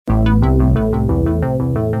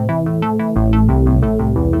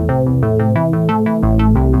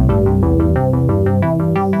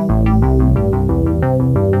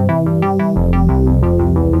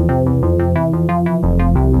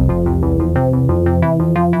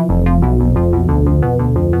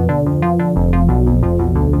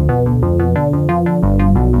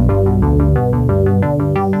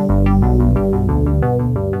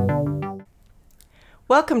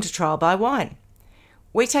Welcome to Trial by Wine.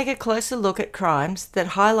 We take a closer look at crimes that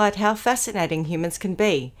highlight how fascinating humans can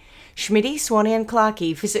be. Schmidty, Swanee and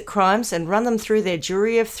Clarkey visit crimes and run them through their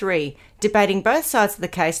jury of three, debating both sides of the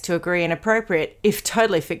case to agree an appropriate, if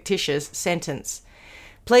totally fictitious, sentence.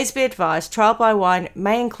 Please be advised, Trial by Wine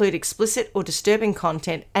may include explicit or disturbing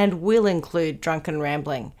content and will include drunken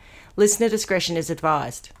rambling. Listener discretion is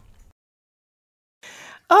advised.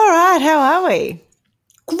 All right, how are we?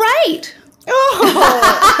 Great.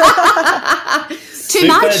 Oh, Too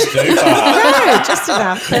much? no, just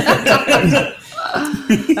enough.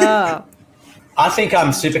 Oh. I think I'm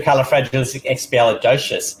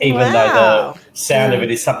supercalifragilisticexpialidocious, even Wow. though the sound of it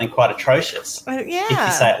is something quite atrocious. Yeah. If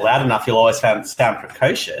you say it loud enough, you'll always sound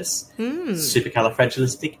precocious.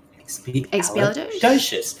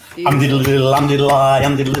 Supercalifragilisticexpialidocious. Um-diddle-diddle-um-diddle-I,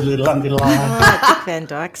 um-diddle-diddle-um-diddle-I. All right, Dick Van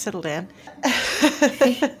Dyke, settle down.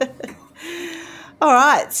 All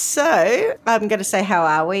right, so I'm going to say how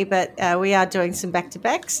are we, but we are doing some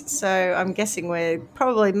back-to-backs, so I'm guessing we're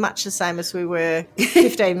probably much the same as we were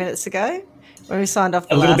 15 minutes ago when we signed off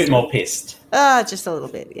the A little last bit one. more pissed. Just a little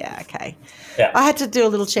bit, yeah, okay. Yeah. I had to do a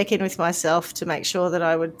little check-in with myself to make sure that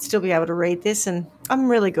I would still be able to read this, and I'm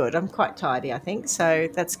really good. I'm quite tidy, I think, so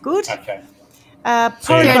that's good. Okay.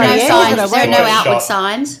 Probably There are by no the end, signs. but I There are won't no get- outward shot.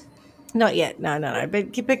 signs. Not yet, no.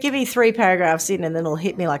 But give me 3 paragraphs in and then it'll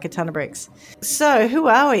hit me like a ton of bricks. So, who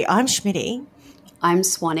are we? I'm Schmidty. I'm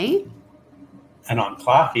Swanee. And I'm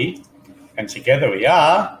Clarkey. And together we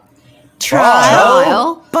are...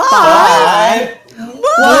 Trial by Wine.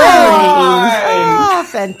 Oh,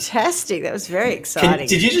 fantastic. That was very exciting.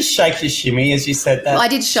 Did you just shake your shimmy as you said that? I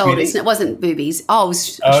did shoulders, Schmidty? and it wasn't boobies. Oh, it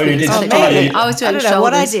was Oh, you shoulders. did. I Oh, was maybe. doing- I was doing I don't know shoulders.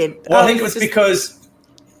 what I did. Well, I think it was because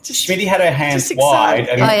Schmidty had her hands just wide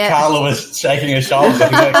excited. and Oh, yeah. Carla was shaking her shoulders. I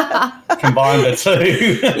think they combined the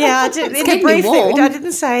two. Yeah, I did. In the keeping me briefing, warm. I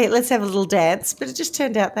didn't say let's have a little dance, but it just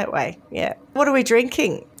turned out that way. Yeah. What are we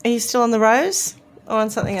drinking? Are you still on the rose or on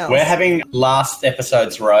something else? We're having last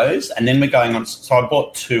episode's rose, and then we're going on. So I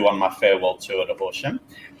bought 2 on my farewell tour at Abortion.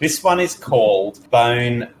 This one is called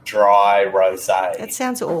Bone Dry Rosé. That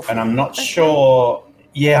sounds awful. And I'm not sure.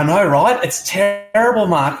 Yeah, I know, right? It's terrible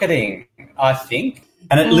marketing, I think.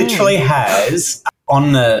 And it literally has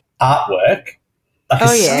on the artwork like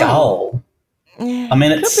a yeah. skull. Yeah. I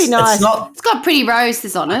mean, Could be nice. it's not. It's got pretty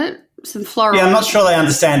roses on it. Some floral. Yeah, I'm not sure they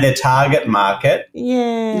understand their target market,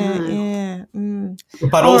 Yeah.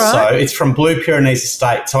 but All also right. it's from Blue Pyrenees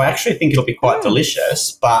Estate, so I actually think it'll be quite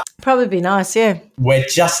delicious. But Probably be nice, yeah. we're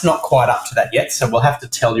just not quite up to that yet, so we'll have to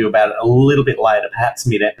tell you about it a little bit later, perhaps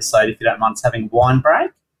mid-episode, if you don't mind us having wine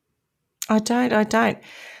break. I don't.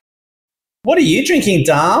 What are you drinking,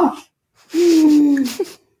 Dal?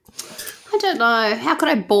 I don't know. How could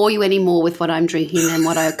I bore you any more with what I'm drinking than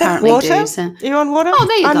what I currently Water? do? So. You on water? Oh,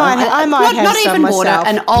 there you I go. Might not, have not some even water, myself.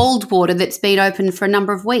 an old water that's been open for a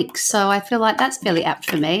number of weeks. So I feel like that's fairly apt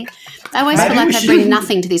for me. I always Maybe feel we like I should- bring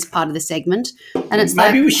nothing to this part of the segment. And it's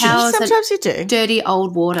Maybe we like, should- how is it Sometimes you do. dirty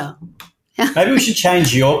old water? Maybe we should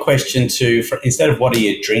change your question to, instead of what are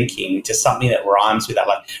you drinking, to something that rhymes with that,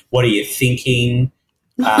 like what are you thinking?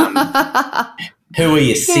 Who are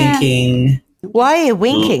you sinking? Why are you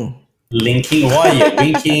winking? Linking? Why are you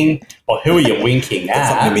winking? Or who are you winking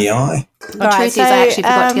at? me eye. The All right, truth is so, I actually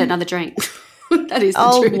forgot to get another drink. That is the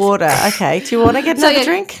Old truth. water. Okay. Do you want to get So, another yeah.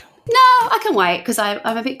 drink? No, I can wait because I'm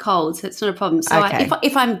a bit cold, so it's not a problem. So Okay.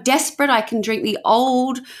 if I'm desperate, I can drink the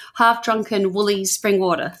old, half-drunken Woolies spring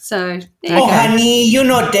water. So there you Oh, go. honey, you're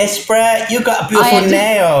not desperate. You got a beautiful am.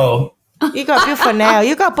 nail. You got beautiful now.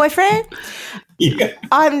 You got boyfriend? Yeah.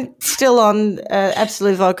 I'm still on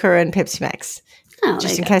Absolute Vodka and Pepsi Max, Oh, there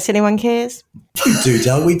just you in go. case anyone cares. We do,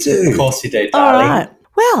 Dal, we Of do. course you do, All darling. right.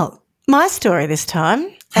 Well, my story this time,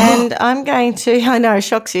 and I'm going to, I know,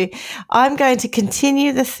 shocks you, I'm going to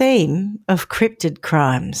continue the theme of cryptid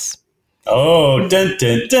crimes. Oh, dun,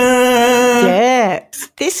 dun, dun. Yeah.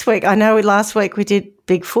 This week, I know last week we did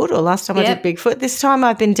Bigfoot, or last time I Yep. did Bigfoot. This time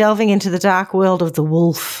I've been delving into the dark world of the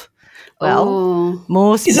wolf. Well, Oh,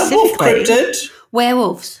 more Is a wolf specifically, cryptid?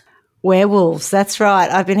 werewolves. werewolves. That's right.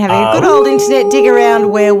 I've been having a good old internet dig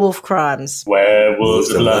around werewolf crimes. Werewolves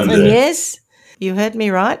of And London. yes, you heard me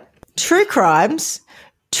right. True crimes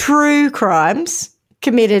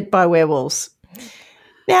committed by werewolves.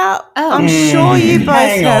 Now, I'm sure you both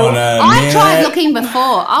Hang know. on a I've minute. tried looking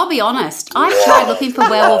before. I'll be honest. I've tried looking for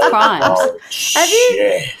werewolf crimes. Oh, Have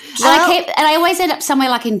you? shit. And I always end up somewhere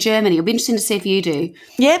like in Germany. It'll be interesting to see if you do.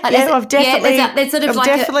 Yep, Like, yeah, there's- I've definitely, yeah, there's sort of I've like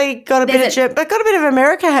definitely got a bit of there's but got a bit of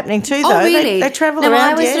America happening too, though. Oh, really? They travel No, well,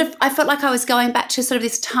 around. I was Yeah. sort of. I felt like I was going back to sort of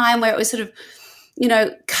this time where it was sort of,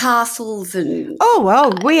 castles and Oh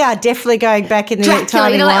well, we are definitely going back in the Dracula.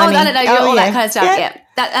 tiny Like, whiny. I don't know, all that kind of stuff. Yeah.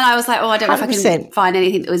 And I was like, I don't know if I 100%. can find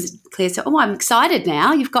anything that was clear. So, I'm excited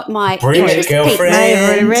now. You've got my Bring it, interest piqued.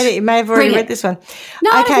 girlfriend. You may have already read this one.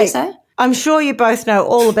 No, I don't think so. I'm sure you both know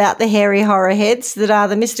all about the hairy horror heads that are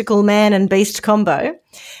the mystical man and beast combo.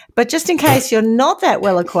 But just in case you're not that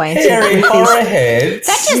well acquainted Hairy with horror these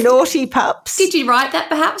heads. naughty pups. Did you write that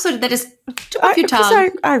perhaps, or did that just took off your Because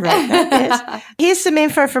tongue? I wrote that, yes. Here's some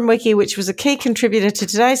info from Wiki, which was a key contributor to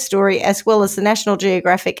today's story, as well as the National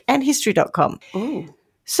Geographic and History.com. Ooh.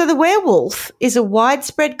 So the werewolf is a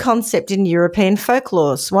widespread concept in European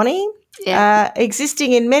folklore, Swanee. Yeah.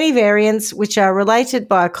 Existing in many variants, which are related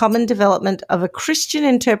by a common development of a Christian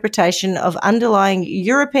interpretation of underlying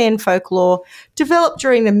European folklore developed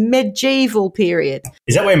during the medieval period.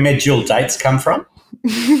 Is that where medieval dates come from?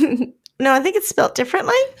 No, I think it's spelt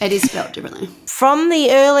differently. It is spelled differently. From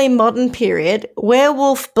the early modern period,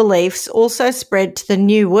 werewolf beliefs also spread to the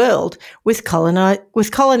New World with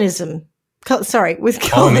colonialism. Colonialism.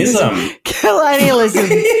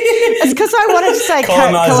 It's because I wanted to say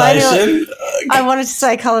Colonisation. I wanted to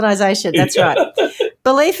say colonisation. That's right.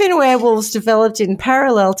 Belief in werewolves developed in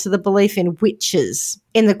parallel to the belief in witches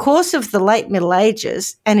in the course of the late Middle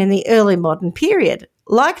Ages and in the early modern period.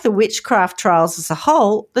 Like the witchcraft trials as a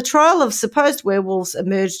whole, the trial of supposed werewolves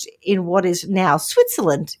emerged in what is now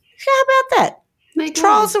Switzerland. How about that?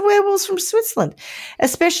 Trials of werewolves from Switzerland,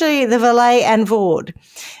 especially the Valais and Vaud.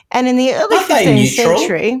 And in the early 15th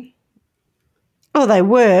century, they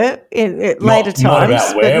were in later times. Not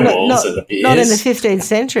about werewolves, it appears. Not in the 15th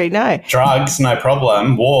century, no. Drugs, no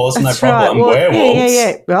problem. Wars, That's no problem. Right. Well, werewolves.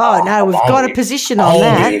 Yeah. Oh, no, we've got a position on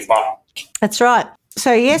that. That's right.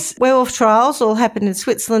 So, yes, werewolf trials all happened in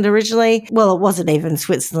Switzerland originally. Well, it wasn't even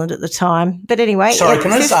Switzerland at the time. But anyway, Sorry,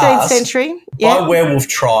 can I just 15th ask, century. by werewolf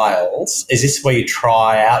trials, is this where you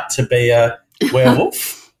try out to be a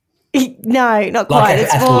werewolf? No, not quite.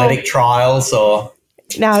 Like athletic trials or...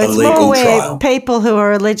 No, it's legal more where trial. people who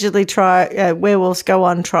are allegedly werewolves go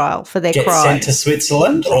on trial for their Get crimes. sent to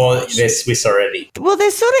Switzerland, or they're Swiss already? Well,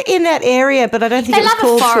 they're sort of in that area, but I don't think it was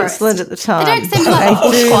called Switzerland at the time. They don't seem to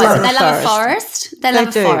like They do bushfires, love but they love a forest. They love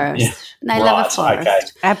a do. forest. Yeah. They love a forest. Okay.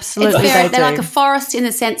 Absolutely, They're they like do. a forest in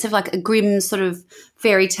the sense of like a grim sort of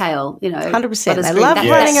fairy tale, 100%. They They love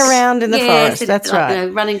running around in the forest. That's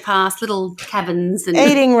right. Running past little cabins and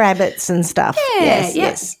eating rabbits and stuff.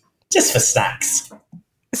 Yes. Just for snacks.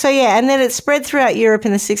 So, and then it spread throughout Europe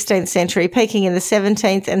in the 16th century, peaking in the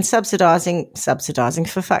 17th and subsidising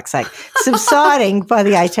for fuck's sake, subsiding by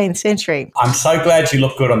the 18th century. I'm so glad you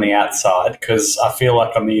look good on the outside because I feel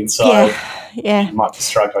like on the inside you might be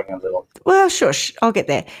struggling a little. Well, shush, I'll get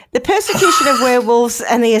there. The persecution of werewolves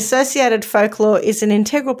and the associated folklore is an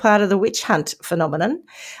integral part of the witch hunt phenomenon,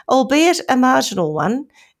 albeit a marginal one.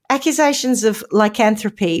 Accusations of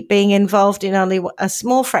lycanthropy being involved in only a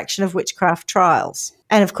small fraction of witchcraft trials.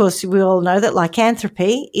 And, of course, we all know that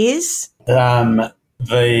lycanthropy is... the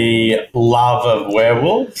love of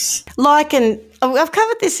werewolves. Lichen. I've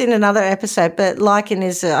covered this in another episode, but lichen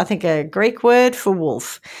is, I think, a Greek word for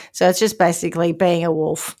wolf. So it's just basically being a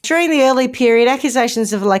wolf. During the early period,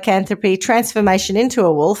 accusations of lycanthropy, transformation into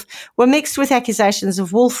a wolf, were mixed with accusations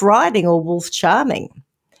of wolf riding or wolf charming.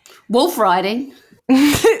 wolf riding.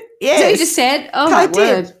 Yes. Is that what you just said? Oh, my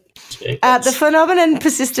word. The phenomenon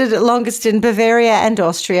persisted longest in Bavaria and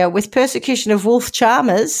Austria, with persecution of wolf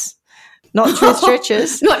charmers, not true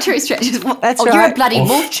stretchers. Not true stretchers. That's You're right. a bloody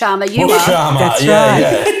wolf charmer. You Wolf are. charmer. That's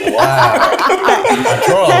Yeah. Wow. I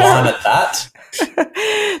draw a line at that.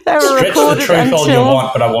 They were Stretch the recorded truth all you until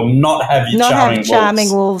want, but I will not have you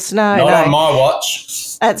charming wolves. No, Not on my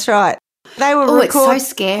watch. That's right. They were Oh, it's so recorded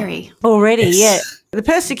scary. already. Yes. Yeah. The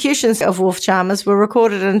persecutions of wolf charmers were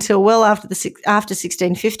recorded until well after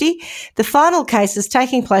 1650. The final cases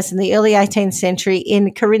taking place in the early 18th century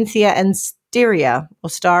in Carinthia and Styria, or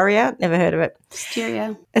Styria, never heard of it.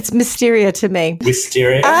 Styria. It's Mysteria to me.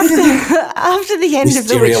 Wisteria. After the end of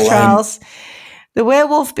the Wisteria witch Lane. trials, the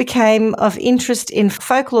werewolf became of interest in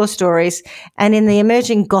folklore stories and in the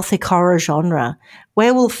emerging Gothic horror genre.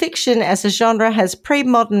 Werewolf fiction as a genre has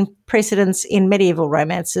pre-modern precedents in medieval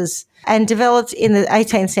romances and developed in the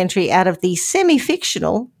 18th century out of the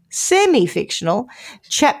semi-fictional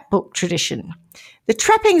chapbook tradition. The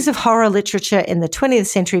trappings of horror literature in the 20th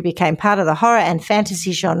century became part of the horror and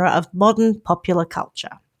fantasy genre of modern popular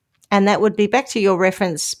culture. And that would be back to your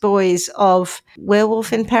reference, boys, of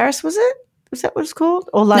Werewolf in Paris, was it? Was that what it's called?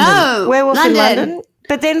 Or London? No, Werewolf in London. London.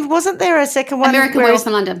 But then wasn't there a second one? American where Werewolf he's-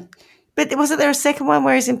 in London. But wasn't there a second one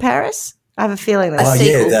where he's in Paris? I have a feeling A that's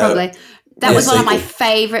sequel, yeah, probably. That was one of my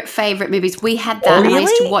sequel. favourite movies. We had that and I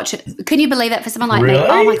used to Really? watch it. Can you believe that for someone like Really? me?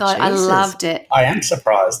 Oh, my God. I Jesus. loved it. I am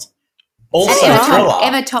surprised. Also And thriller.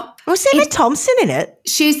 Was Emma Thompson in it?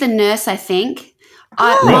 She's the nurse, I think.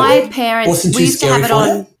 Really? My parents, Wasn't we too used to have scary it for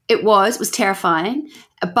on. you? It was terrifying,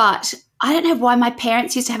 but I don't know why my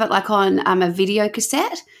parents used to have it like on a video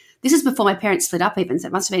cassette. This is before my parents split up even, so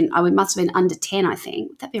it must have been under 10, I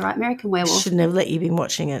think. Would that be right? American Werewolf. Shouldn't have let you been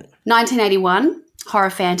watching it. 1981,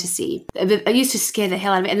 horror fantasy. It used to scare the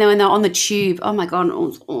hell out of me. And then when they're on the tube, oh my God.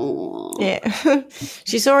 Yeah.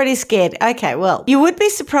 She's already scared. Okay, well, you would be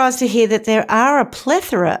surprised to hear that there are a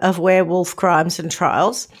plethora of werewolf crimes and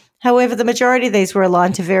trials. However, the majority of these were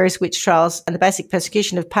aligned to various witch trials and the basic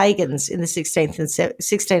persecution of pagans in the 16th and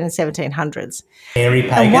 1700s. Hairy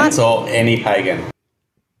pagans or any pagan?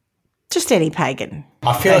 Just any pagan.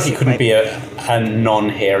 I feel like you couldn't be a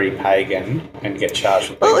non-hairy pagan and get charged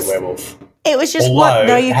with being a werewolf. It was just Although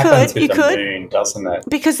no, you it happens could. with You the could. moon, doesn't it?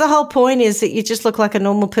 Because the whole point is that you just look like a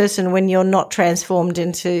normal person when you're not transformed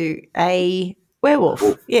into a werewolf.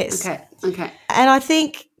 Yes. Okay. And I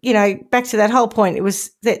think, back to that whole point, it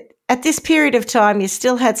was that at this period of time, you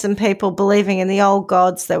still had some people believing in the old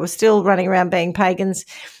gods that were still running around being pagans,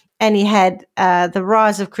 and you had the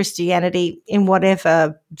rise of Christianity in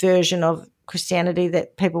whatever version of Christianity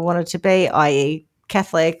that people wanted to be, i.e.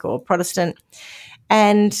 Catholic or Protestant.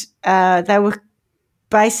 And they were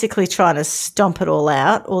basically trying to stomp it all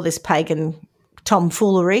out, all this pagan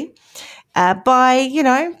tomfoolery, by,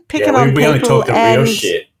 picking on we only people talk the and real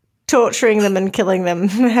shit. torturing them and killing them,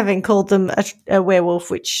 having called them a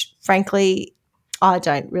werewolf, which, frankly, I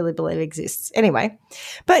don't really believe exists. Anyway,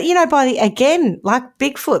 but, like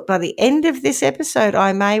Bigfoot, by the end of this episode,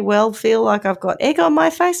 I may well feel like I've got egg on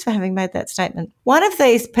my face for having made that statement. One of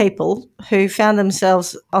these people who found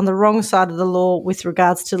themselves on the wrong side of the law with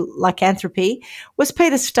regards to lycanthropy was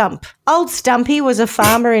Peter Stump. Old Stumpy was a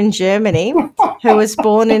farmer in Germany who was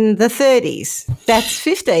born in the 30s. That's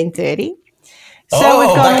 1530. So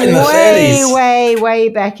we've back in gone the way, 30s. way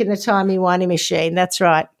back in the timey-wimey machine. That's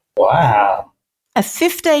right. Wow. A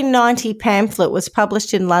 1590 pamphlet was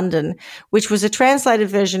published in London, which was a translated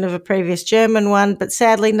version of a previous German one, but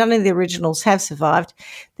sadly none of the originals have survived.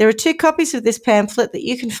 There are 2 copies of this pamphlet that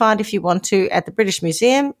you can find if you want to at the British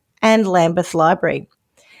Museum and Lambeth Library.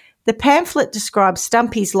 The pamphlet describes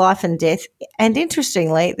Stumpy's life and death, and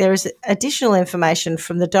interestingly, there is additional information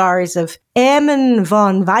from the diaries of Hermann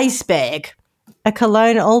von Weisberg, a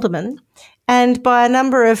Cologne alderman, and by a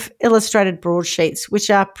number of illustrated broadsheets, which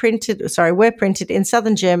were printed in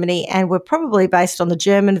southern Germany and were probably based on the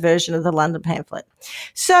German version of the London pamphlet.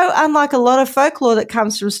 So unlike a lot of folklore that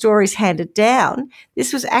comes from stories handed down,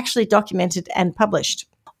 this was actually documented and published.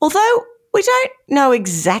 Although we don't know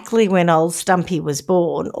exactly when old Stumpy was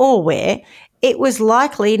born or where, it was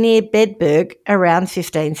likely near Bedburg around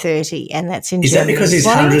 1530, and that's in Germany. Is that because he's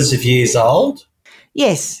hundreds of years old?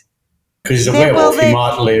 Yes. Because he's a werewolf, he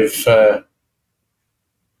might live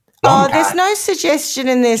there's no suggestion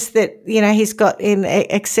in this that, he's got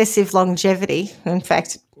excessive longevity. In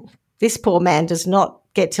fact, this poor man does not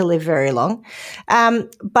get to live very long.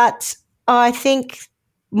 But I think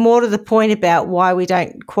more to the point about why we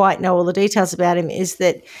don't quite know all the details about him is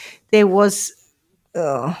that there was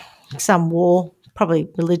some war, probably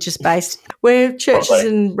religious-based, where churches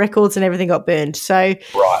and records and everything got burned. So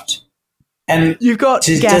right. And you've got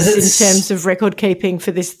gas in terms of record keeping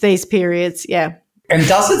for these periods, yeah. And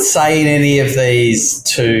does it say in any of these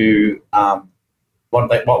 2,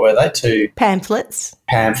 what were they, 2? Pamphlets.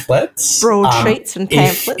 Broadsheets and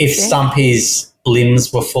pamphlets. If Stumpy's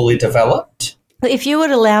limbs were fully developed? If you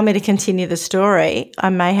would allow me to continue the story, I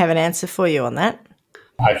may have an answer for you on that.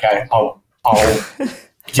 Okay, I'll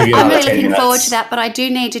give you I'm another really 10 looking minutes. forward to that, but I do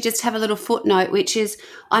need to just have a little footnote, which is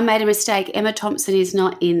I made a mistake. Emma Thompson is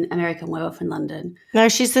not in American Werewolf in London. No,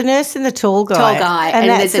 she's the nurse in the Tall Guy. And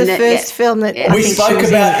that's the first film that I we think spoke she was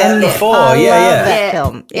about in. that before. I love Yeah. that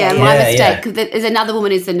film. Yeah, my mistake. There's another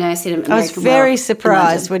woman who's the nurse in American I Werewolf. was very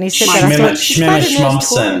surprised when he said that. I thought, she's Schmemmer played a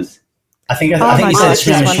nurse Schmumpson. twice. I think you God,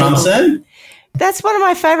 said Schmemmer Schmumpson. That's one of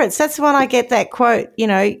my favourites. That's the one I get that quote,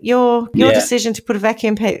 your decision to put a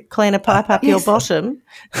vacuum cleaner pipe up your bottom.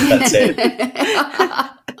 That's it.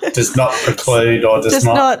 Does not preclude or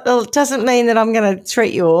doesn't mean that I'm going to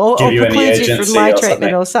treat you or preclude you from my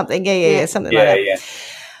treatment or something. Yeah, something like that. Yeah.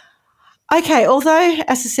 Okay, although,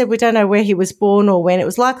 as I said, we don't know where he was born or when. It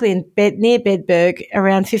was likely near Bedburg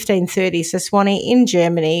around 1530, so Swanee in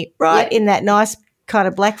Germany, in that nice kind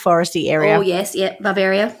of Black Foresty area. Oh, yes,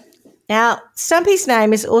 Bavaria. Now, Stumpy's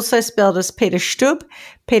name is also spelled as Peter Stub,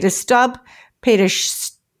 Peter Stubb, Peter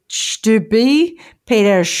Stubby,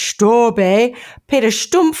 Peter Storbe, Peter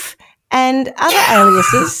Stumpf, and other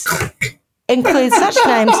aliases include such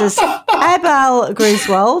names as Abel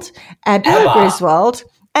Griswold, Abel Griswold,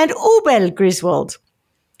 and Ubel Griswold.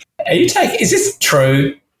 Is this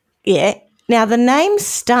true? Yeah. Now, the name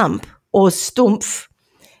Stump or Stumpf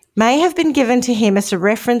may have been given to him as a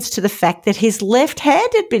reference to the fact that his left hand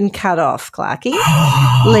had been cut off, Clarky,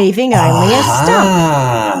 leaving only a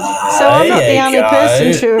stump. So I'm not the only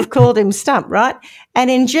person to have called him Stump, right? And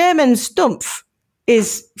in German, Stumpf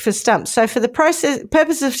is for stump. So for the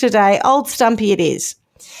purpose of today, Old Stumpy it is.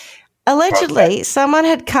 Allegedly, someone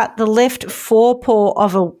had cut the left forepaw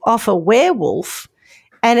off a werewolf,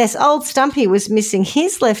 and as Old Stumpy was missing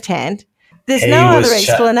his left hand, there's no other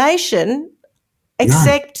explanation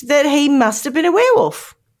except that he must have been a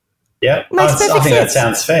werewolf. Yeah, Makes perfect I think sense. that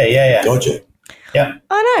sounds fair. Yeah. Gotcha. Yeah.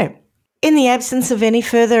 I know. In the absence of any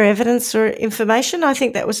further evidence or information, I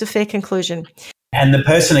think that was a fair conclusion. And the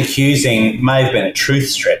person accusing may have been a truth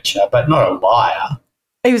stretcher, but not a liar.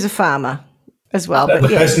 He was a farmer as well. The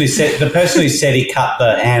person who said he cut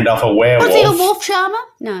the hand off a werewolf. Was he a wolf charmer?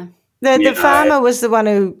 No. The farmer was the one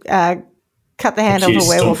who cut the hand off a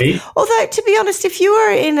werewolf. Stumpy. Although, to be honest, if you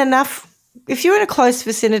were in a close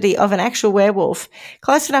vicinity of an actual werewolf,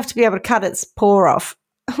 close enough to be able to cut its paw off,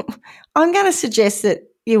 I'm going to suggest that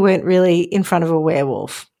you weren't really in front of a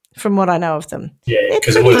werewolf, from what I know of them. Yeah,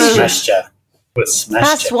 because it would have smashed you.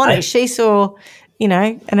 Ask Swanee. She saw,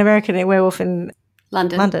 an American werewolf in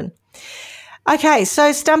London. Okay,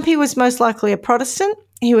 so Stumpy was most likely a Protestant.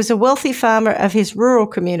 He was a wealthy farmer of his rural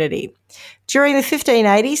community. During the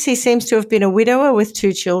 1580s, he seems to have been a widower with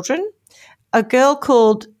 2 children, a girl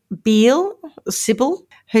called Sybil,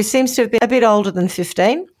 who seems to have been a bit older than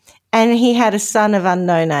 15, and he had a son of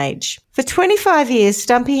unknown age. For 25 years,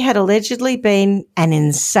 Stumpy had allegedly been an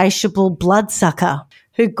insatiable bloodsucker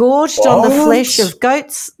who gorged on the flesh of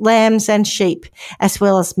goats, lambs, and sheep, as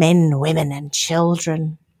well as men, women, and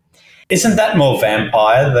children. Isn't that more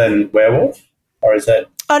vampire than werewolf? Or is it?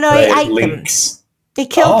 Oh, no, he ate them. He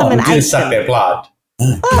killed them and he ate didn't suck them. their blood.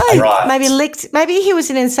 Oh, Right. Maybe he was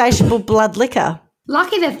an insatiable blood licker.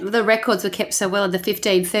 Lucky the records were kept so well in the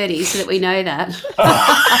 1530s so that we know that.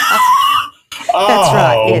 That's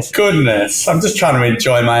right, yes. Goodness. I'm just trying to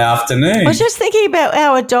enjoy my afternoon. I was just thinking about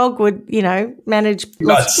how a dog would, manage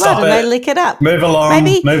lots of blood and they lick it up. Move along.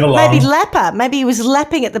 Maybe lapper. Maybe he was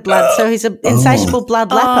lapping at the blood, so he's an insatiable blood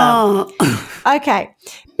lapper. Okay.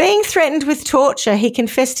 Being threatened with torture, he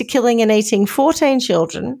confessed to killing and eating 14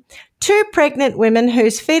 children, 2 pregnant women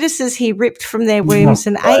whose fetuses he ripped from their wombs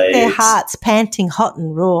and ate their hearts panting hot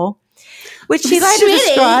and raw, which he later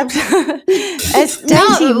described as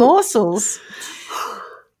dainty morsels.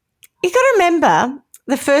 You got to remember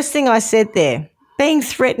the first thing I said there, being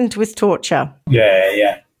threatened with torture.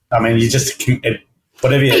 Yeah. I mean, you just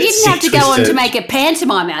whatever you. He didn't have to go on to make a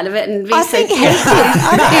pantomime out of it and be I think he did.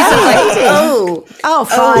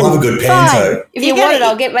 Fine. We'll have a good panto. If you want it,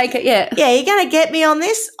 I'll make it. Yeah. Yeah, you're going to get me on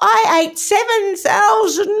this? I ate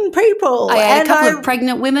 7,000 people. I ate a couple of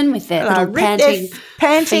pregnant women with their little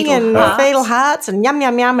panting and fetal hearts and yum,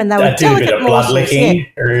 yum, yum, and they were do a bit delicate of blood morsels. licking.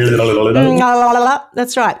 Yeah.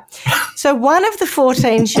 That's right. So one of the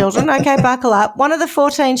 14 children, okay, buckle up, one of the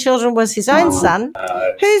 14 children was his own son,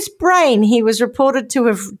 whose brain he was reported to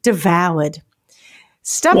have devoured.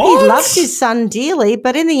 Stumpy loved his son dearly,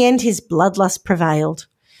 but in the end his bloodlust prevailed.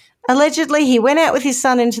 Allegedly, he went out with his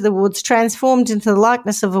son into the woods, transformed into the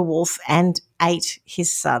likeness of a wolf, and ate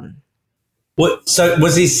his son. So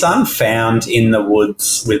was his son found in the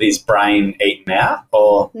woods with his brain eaten out?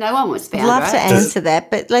 Or No one was found, I'd love to answer that,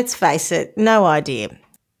 but let's face it, no idea.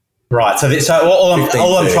 Right, so all I'm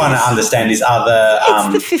trying to understand is are the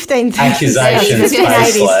It's the 1530s. accusations 1580s.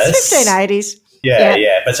 baseless? 1580s.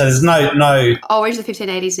 Yeah. But so there's no. Oh, we're into the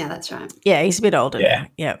 1580s now, that's right. Yeah, he's a bit older Yeah. now.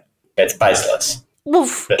 Yeah. It's baseless.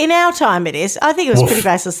 Woof. In our time it is. I think it was pretty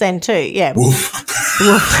baseless then too. Yeah. Woof.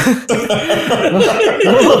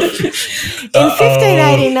 In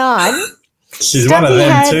 1589, She's one of Stumpy them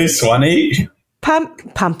had- too, Swanee.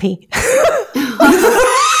 Pumpy.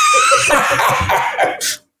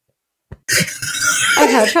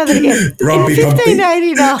 Okay, I'll try that again. Rumpy In pumpy.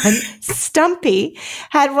 1589, Stumpy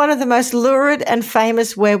had one of the most lurid and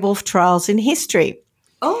famous werewolf trials in history.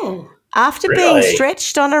 Oh. After Really? being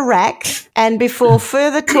stretched on a rack and before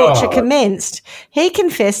further torture God. commenced, he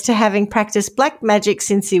confessed to having practiced black magic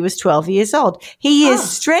since he was 12 years old. He is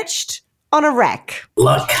stretched on a rack. He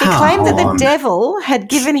claimed that the devil had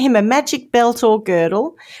given him a magic belt or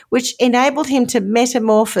girdle, which enabled him to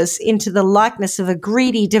metamorphose into the likeness of a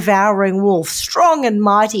greedy, devouring wolf, strong and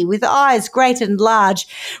mighty, with eyes great and large,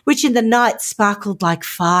 which in the night sparkled like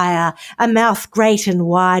fire, a mouth great and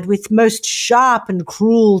wide, with most sharp and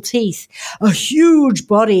cruel teeth, a huge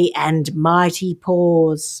body and mighty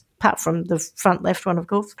paws. apart from the front left one, of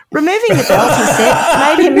course. Removing the belt, he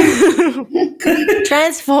said, made him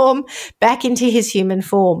transform back into his human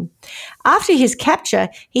form. After his capture,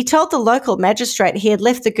 he told the local magistrate he had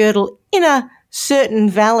left the girdle in a certain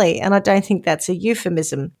valley, and I don't think that's a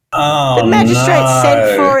euphemism. Oh, The magistrate no.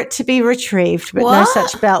 sent for it to be retrieved, but no What?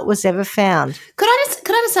 such belt was ever found. Could I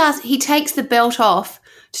just ask? He takes the belt off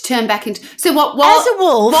to turn back into. So what? As a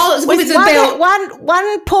wolf, while it's with the belt,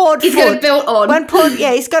 one pawed he's foot. got a belt on. One pawed,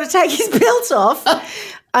 yeah, he's got to take his belt off.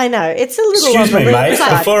 I know, it's a little Excuse on the me, weird mate.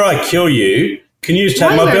 side. Before I kill you, can you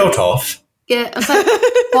take my Why? belt off? Yeah, I was like,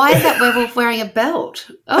 why is that werewolf wearing a belt?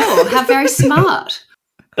 Oh, how very smart.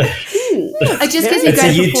 It just gives me It's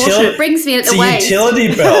a great proportion. It brings me at It's the a waist.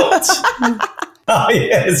 utility belt. Oh,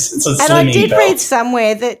 yes. It's a And I slinging did belt. read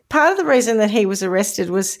somewhere that part of the reason that he was arrested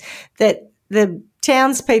was that the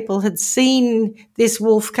townspeople had seen this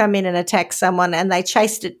wolf come in and attack someone, and they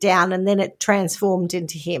chased it down, and then it transformed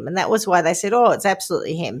into him. And that was why they said, oh, it's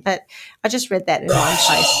absolutely him. But I just read that in one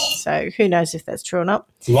place. So who knows if that's true or not.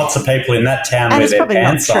 Lots of people in that town And with it's their probably not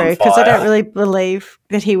pants true on because I fire. don't really believe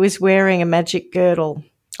that he was wearing a magic girdle.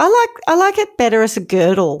 I like it better as a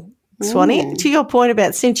girdle, Swanee. To your point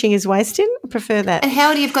about cinching his waist in, I prefer that. And how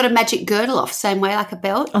would you have got a magic girdle off? Same way, like a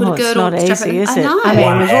belt? Would Oh, a girdle it's not strap easy, it- is I it? know. I mean, we've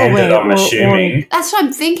all One-handed, I'm worn- assuming. That's what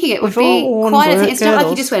I'm thinking. It would We've all be worn quite a thing. It's not like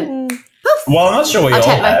you girdles. just went, Well, I'm not sure we I'll all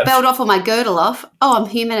take my have. belt off or my girdle off. Oh, I'm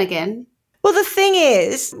human again. Well, the thing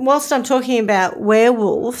is, whilst I'm talking about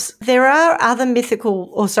werewolves, there are other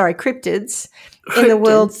cryptids in the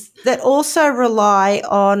world that also rely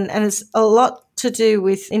on, and it's a lot to do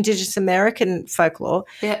with Indigenous American folklore,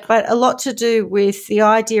 Yeah. but a lot to do with the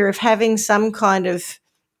idea of having some kind of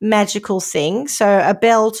magical thing. So a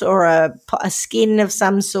belt or a skin of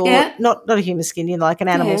some sort, Yeah. not a human skin, like an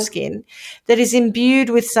animal Yeah. skin, that is imbued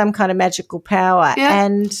with some kind of magical power. Yeah.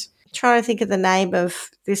 And trying to think of the name of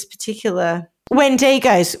this particular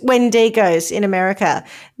Wendigos in America.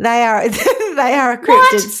 They are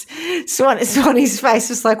cryptids. Swanee's face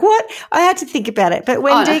was like, what? I had to think about it. But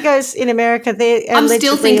Wendigos in America, they're I'm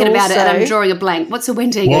still allegedly thinking about it and I'm also- drawing a blank. What's a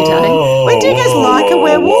Wendigo, darling? Wendigo's like a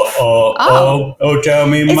werewolf. Oh, tell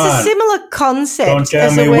me, It's man. a similar concept Don't tell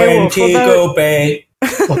as me a werewolf. Wendigo, Although babe.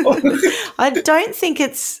 I don't think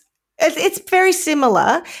it's very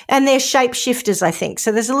similar, and they're shapeshifters, I think.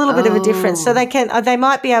 So there's a little bit of a difference. So they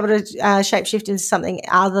might be able to shapeshift into something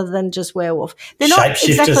other than just werewolf. They're not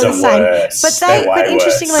exactly Shapeshifters the are same. worse. But They're way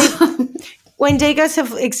interestingly, Wendigos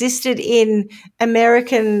have existed in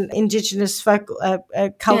American Indigenous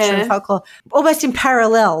culture and folklore almost in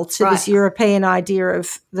parallel to this European idea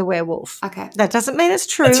of the werewolf. Okay. That doesn't mean it's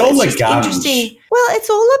true. It's all just the gunge. interesting. Well, it's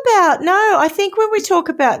all about, I think when we talk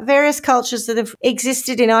about various cultures that have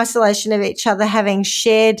existed in isolation of each other, having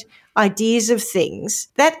shared ideas of things,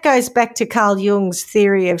 that goes back to Carl Jung's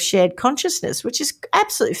theory of shared consciousness, which is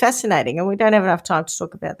absolutely fascinating, and we don't have enough time to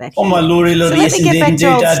talk about that Oh, here. my lordy, So let yes, me get back indeed,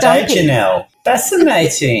 to old day, Stumpy. Janelle.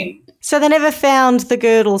 Fascinating. So they never found the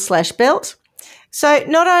girdle/belt. So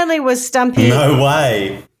not only was Stumpy No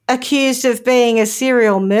way. accused of being a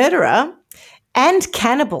serial murderer and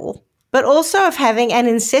cannibal, but also of having an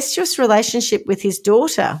incestuous relationship with his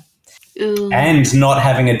daughter. Ooh. And not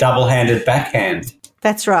having a double-handed backhand.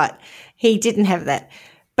 That's right. He didn't have that.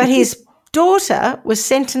 But his daughter was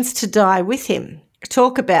sentenced to die with him.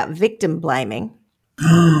 Talk about victim blaming.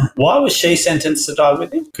 Why was she sentenced to die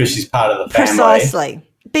with him? Because she's part of the family. Precisely.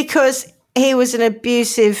 Because he was an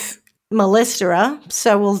abusive molesterer,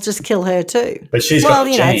 so we'll just kill her too. But she's got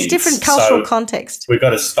it's genes, different cultural so context. We've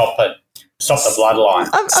got to stop it. Stop the bloodline.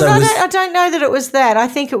 I don't know that it was that. I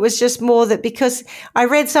think it was just more that because I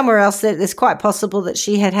read somewhere else that it's quite possible that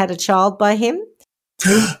she had a child by him.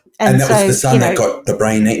 And that was the son that got the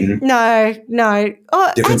brain eaten. No.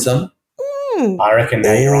 Oh, Different son? I reckon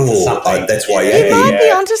now you're onto something. That's why you might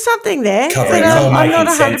be onto something there, Covering but up. I'm not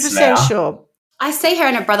Making 100% sense now. sure. I see her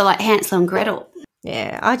and her brother like Hansel and Gretel.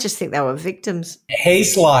 Yeah, I just think they were victims.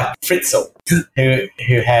 He's like Fritzl,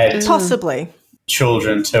 who had Possibly.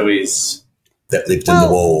 children to his... That lived in the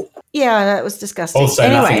wall. Yeah, that was disgusting. Also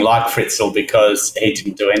anyway, nothing like Fritzl because he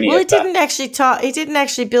didn't do any well, of he that. didn't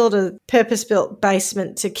actually build a purpose-built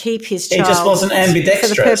basement to keep his He child. just wasn't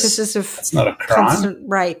ambidextrous. for the purposes of It's not a crime. constant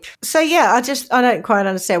rape. So yeah, I don't quite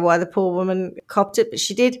understand why the poor woman copped it, but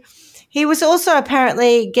she did. He was also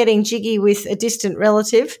apparently getting jiggy with a distant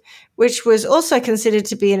relative, which was also considered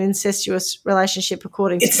to be an incestuous relationship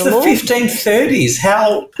according It's to the the law. 1530s.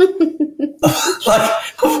 How...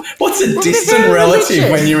 what's a they're distant very relative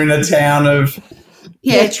religious. when you're in a town of...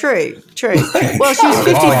 Yeah, true. Well, she was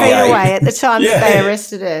 50 Oh, feet yeah. away at the time Yeah. that they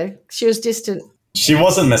arrested her. She was distant. She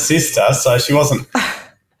wasn't my sister, so she wasn't...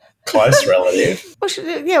 close relative.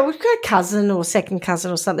 We've got a cousin or second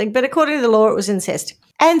cousin or something, but according to the law, it was incest.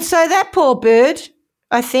 And so that poor bird,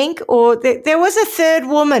 I think, or there was a third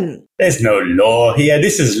woman. There's no law here.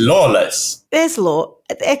 This is lawless. There's law.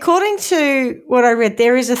 According to what I read,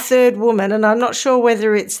 there is a third woman, and I'm not sure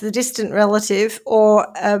whether it's the distant relative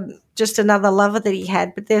or just another lover that he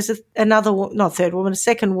had, but there's a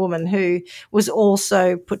second woman who was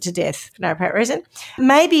also put to death for no apparent reason.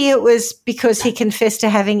 Maybe it was because he confessed to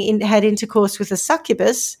having had intercourse with a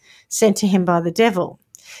succubus sent to him by the devil.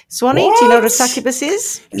 Swanee, do you know what a succubus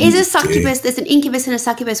is? Is a succubus, there's an incubus and a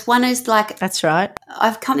succubus. One is like... That's right.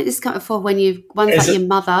 This come before when one's like your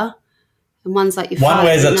mother and one's like your father. One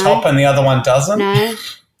wears a top and the other one doesn't? No.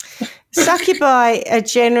 Succubi are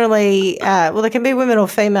generally, they can be women or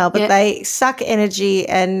female, but they suck energy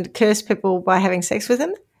and curse people by having sex with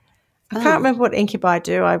them. I can't remember what incubi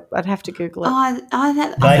do. I'd have to Google it.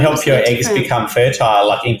 They help your eggs become fertile,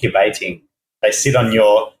 like incubating. They sit on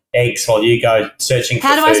your eggs while you go searching for food.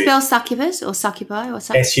 How do I spell succubus or succubi or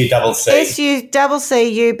succubus? S-U-C-C.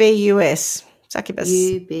 S-U-C-C-U-B-U-S. Succubus.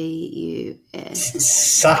 U-B-U-S.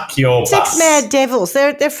 Suck your bus. Sex mad devils.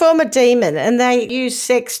 They're former demon, and they use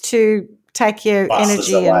sex to take your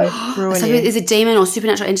energy and ruin So you. there's a demon or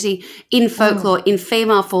supernatural entity in folklore in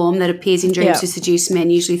female form that appears in dreams to seduce men,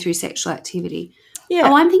 usually through sexual activity. Yeah.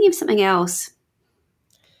 Oh, I'm thinking of something else.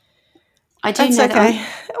 I do That's know okay.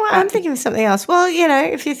 that. Well, I'm thinking of something else. Well,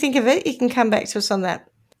 if you think of it, you can come back to us on that.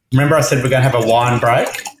 Remember I said we're going to have a wine break?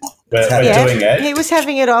 We're doing it. He was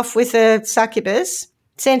having it off with a succubus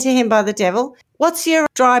sent to him by the devil. What's your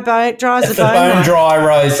dry as a bone? The bone dry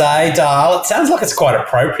rosé, Dale. It sounds like it's quite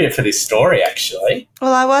appropriate for this story, actually.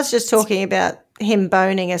 Well, I was just talking about him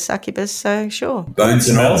boning a succubus, so sure. Bones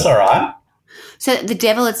and all. Smells all right. So the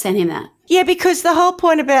devil had sent him that. Yeah, because the whole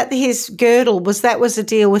point about his girdle was a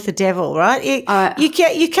deal with the devil, right? You don't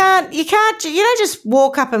just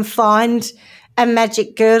walk up and find a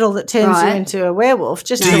magic girdle that turns you into a werewolf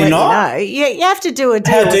just to let you know. You have to do a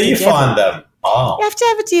deal. How do you find them? Oh. You have to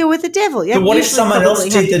have a deal with the devil. But what if someone else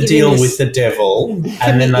did the deal with the devil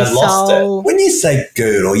and then they lost it? When you say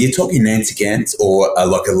girdle, you're talking Nancy Gantz or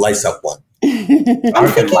like a lace-up one? I'm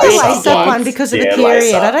thinking a lace-up one because of the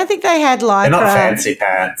period. I don't think they had lycra. They're not fancy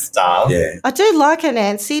pants, darling. Yeah. I do like a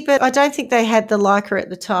Nancy, but I don't think they had the lycra at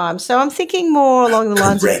the time. So I'm thinking more along the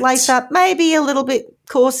lines of lace-up, maybe a little bit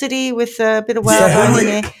corsety with a bit of whalebone in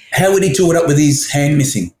there. How would he do it up with his hand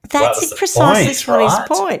missing? That's precisely Swanny's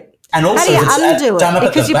point. And also, how do you undo it?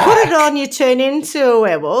 Because you put it on, you turn into a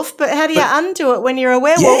werewolf. But how do you undo it when you're a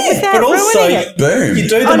werewolf without ruining it? Boom. You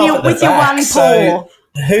do them up with the your back, one paw. So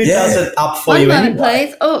who does it up for you anyway?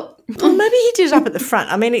 Please. Oh. Well, maybe he did it up at the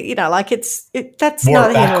front. I mean, that's more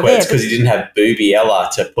not backwards because he didn't have Booby Ella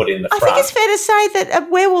to put in the front. I think it's fair to say that a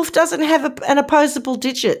werewolf doesn't have an opposable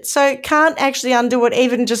digit, so can't actually undo it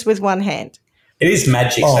even just with one hand. It is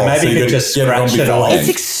magic, so maybe you could just scratch it off. It's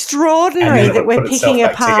extraordinary that we're picking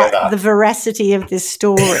apart the veracity of this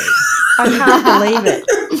story. I can't believe it.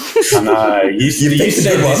 I know. You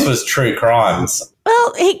said this was true crimes.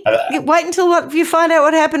 Well, wait until you find out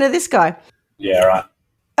what happened to this guy. Yeah, right.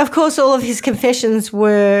 Of course, all of his confessions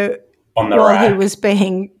were on the while rack. He was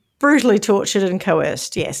being brutally tortured and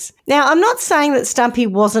coerced, yes. Now, I'm not saying that Stumpy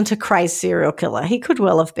wasn't a crazed serial killer. He could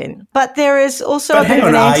well have been. But there is also a bit of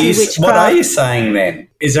an anti-witchcraft. What are you saying then?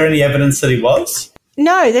 Is there any evidence that he was?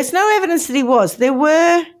 No, there's no evidence that he was. There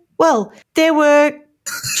were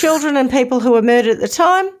children and people who were murdered at the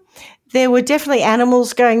time. There were definitely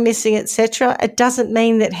animals going missing, etc. It doesn't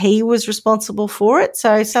mean that he was responsible for it.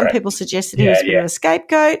 So some people suggested he was a bit of a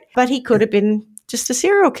scapegoat, but he could have been just a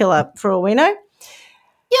serial killer for all we know.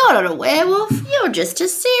 You're not a werewolf. You're just a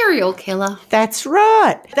serial killer. That's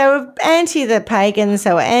right. They were anti the pagans.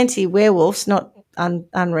 They were anti-werewolves, not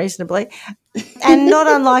unreasonably, and not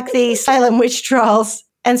unlike the Salem witch trials.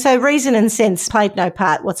 And so reason and sense played no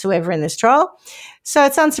part whatsoever in this trial. So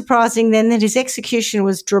it's unsurprising then that his execution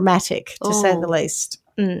was dramatic, to say the least.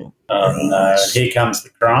 Mm. Oh, no. Here comes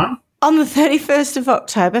the crime. On the 31st of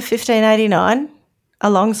October, 1589,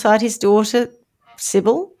 alongside his daughter,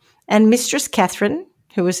 Sybil, and mistress Catherine,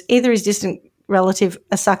 who was either his distant relative,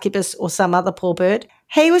 a succubus, or some other poor bird,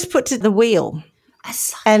 he was put to the wheel.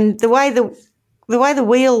 And the way the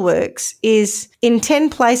wheel works is in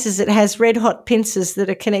 10 places it has red-hot pincers that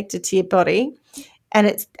are connected to your body,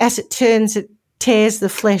 and as it turns, it tears the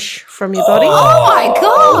flesh from your body. Oh, my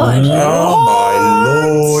God. Oh, my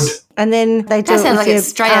Lord. And then they do that sounds with like it's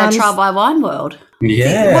straight out of Trial by Wine World.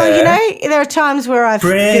 Yeah. Well, there are times where I've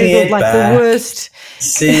Bring Googled the worst.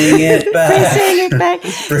 Sing it back. Sing it back.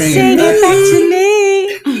 Bring Sing it it back to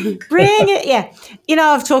me. Bring it. Yeah.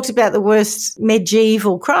 I've talked about the worst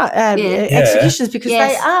medieval executions because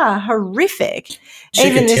they are horrific.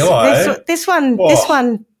 Even this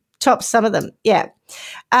one tops some of them. Yeah.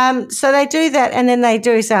 So they do that, and then they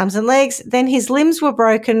do his arms and legs. Then his limbs were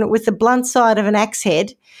broken with the blunt side of an axe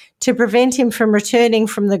head to prevent him from returning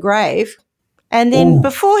from the grave. And then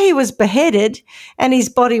before he was beheaded, and his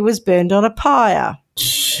body was burned on a pyre.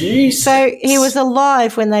 Jesus. So he was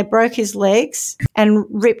alive when they broke his legs and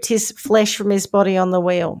ripped his flesh from his body on the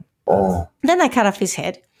wheel. Oh. Then they cut off his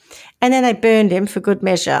head, and then they burned him for good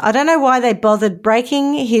measure. I don't know why they bothered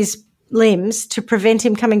breaking his limbs to prevent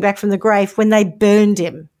him coming back from the grave when they burned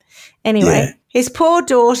him. Anyway, his poor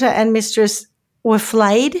daughter and mistress were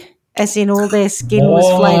flayed, as in all their skin was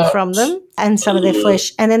flayed from them and some of their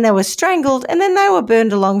flesh, and then they were strangled, and then they were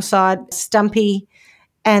burned alongside Stumpy,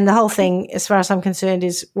 and the whole thing, as far as I'm concerned,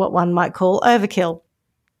 is what one might call overkill.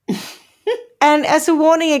 And as a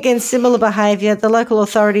warning against similar behaviour, the local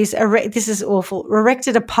authorities, this is awful,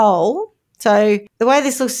 erected a pole. So the way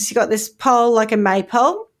this looks is you've got this pole like a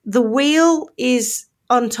maypole. The wheel is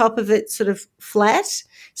on top of it sort of flat,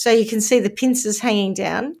 so you can see the pincers hanging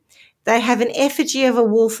down. They have an effigy of a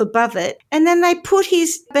wolf above it, and then they put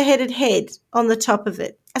his beheaded head on the top of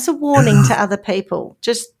it as a warning to other people.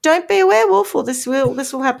 Just don't be a werewolf, or this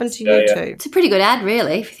will happen to you too. It's a pretty good ad,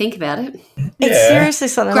 really, if you think about it. It's seriously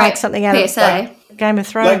something like something out PSA. of Game of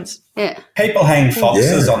Thrones. People hang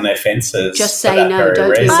foxes on their fences. Just say no,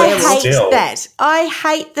 don't do I hate that. I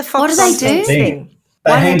hate the fox. What do they do? Thing.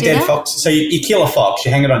 They hang dead foxes. So you kill a fox,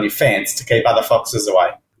 you hang it on your fence to keep other foxes away.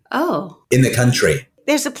 Oh. In the country.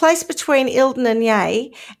 There's a place between Ilden and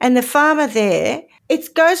Yea, and the farmer there,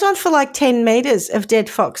 it goes on for 10 metres of dead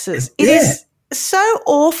foxes. It is so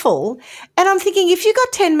awful. And I'm thinking, if you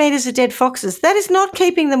got 10 metres of dead foxes, that is not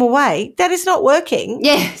keeping them away. That is not working.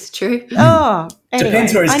 Yeah, it's true. Oh, anyway.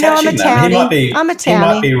 Depends where he's catching them. I'm a townie. He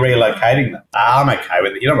might be relocating them. I'm okay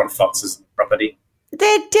with it. You don't want foxes on property.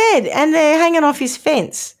 They're dead, and they're hanging off his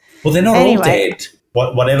fence. Well, they're not all dead.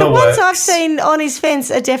 Whatever the works. ones I've seen on his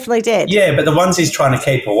fence are definitely dead. Yeah, but the ones he's trying to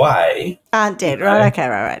keep away aren't dead. Right? Okay.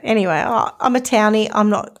 Right. Anyway, I'm a townie.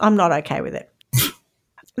 I'm not okay with it.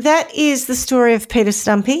 That is the story of Peter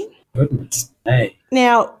Stumpy. Goodness. Hey.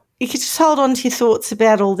 Now you could just hold on to your thoughts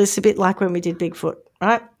about all this a bit like when we did Bigfoot,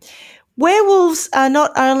 right? Werewolves are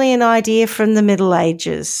not only an idea from the Middle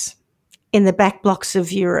Ages in the back blocks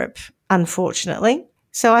of Europe, unfortunately.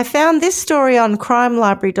 So I found this story on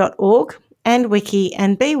crimelibrary.org and Wiki,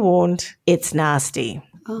 and be warned, it's nasty.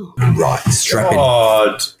 Oh. Right, strap in.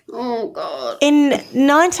 Oh, God. In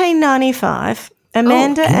 1995,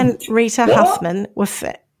 Amanda and Rita Huffman were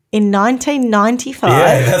in 1995.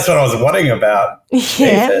 Yeah, that's what I was wondering about.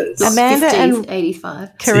 Yeah, Amanda and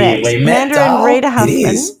 85. Correct. Amanda and Rita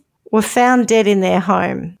Huffman were found dead in their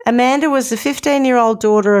home. Amanda was the 15-year-old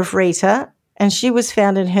daughter of Rita, and she was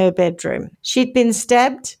found in her bedroom. She'd been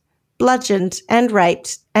stabbed, bludgeoned and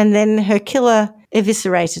raped, and then her killer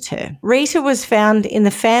eviscerated her. Rita was found in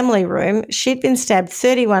the family room. She'd been stabbed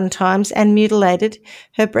 31 times and mutilated.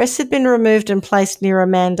 Her breasts had been removed and placed near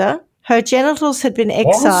Amanda. Her genitals had been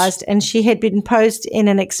excised and she had been posed in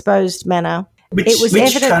an exposed manner. Which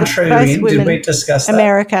country did we discuss that?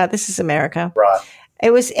 America. This is America. Right.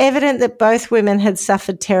 It was evident that both women had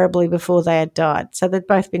suffered terribly before they had died, so they'd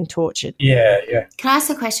both been tortured. Yeah. Can I ask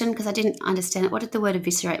a question? Because I didn't understand it. What did the word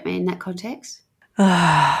eviscerate mean in that context?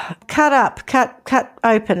 Cut up, cut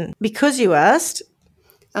open. Because you asked.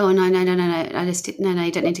 Oh, no. I just didn't. No,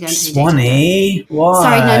 you don't need to go into the Swanee, detail. why?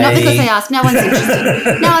 Sorry, no, not because I asked. No one's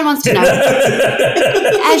interested. No one wants to know.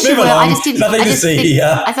 As you were, I just didn't.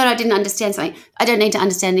 I thought I didn't understand something. I don't need to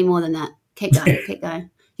understand any more than that. Keep going.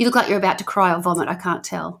 You look like you're about to cry or vomit. I can't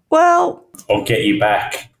tell. Well, I'll get you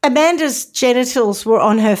back. Amanda's genitals were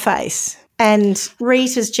on her face and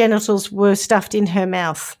Rita's genitals were stuffed in her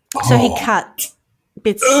mouth. So he cut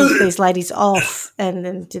bits of these ladies off and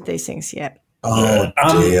then did these things, yeah. Oh,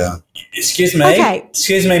 dear. Excuse me. Okay.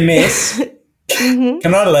 Excuse me, miss.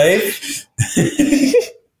 Can I leave?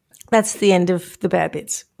 That's the end of the bad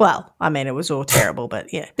bits. Well, I mean, it was all terrible,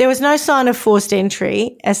 but yeah. There was no sign of forced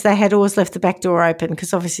entry as they had always left the back door open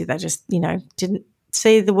because obviously they just, didn't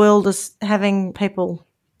see the world as having people.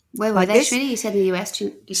 Where were they, Schmidty? You said in the US.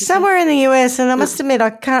 Somewhere in the US, and I must admit, I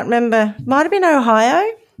can't remember. Might have been Ohio.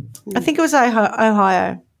 I think it was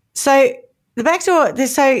Ohio. So the back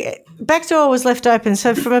door was left open.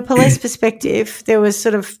 So from a police perspective, there was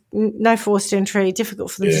sort of no forced entry,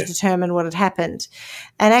 difficult for them to determine what had happened.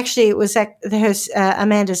 And actually it was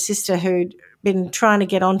Amanda's sister who'd been trying to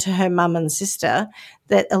get onto her mum and sister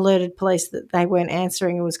that alerted police that they weren't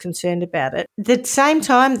answering and was concerned about it. The same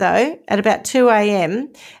time, though, at about 2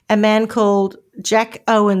 a.m., a man called Jack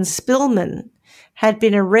Owen Spillman had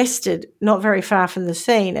been arrested not very far from the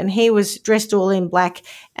scene, and he was dressed all in black,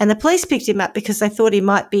 and the police picked him up because they thought he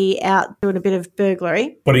might be out doing a bit of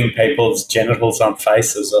burglary. Putting people's genitals on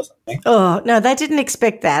faces or something. Oh, no, they didn't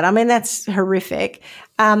expect that. I mean, that's horrific.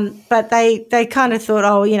 But they kind of thought,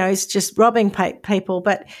 oh, he's just robbing people.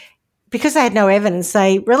 But because they had no evidence,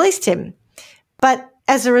 they released him. But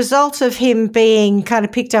as a result of him being kind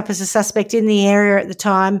of picked up as a suspect in the area at the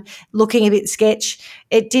time, looking a bit sketch,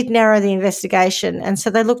 it did narrow the investigation. And so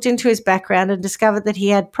they looked into his background and discovered that he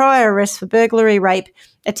had prior arrests for burglary, rape,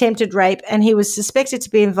 attempted rape, and he was suspected to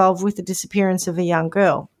be involved with the disappearance of a young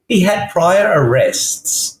girl. He had prior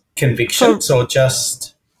arrests, convictions, or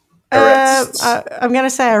just arrests? I'm going to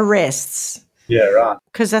say arrests. Yeah, right.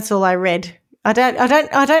 Because that's all I read. I don't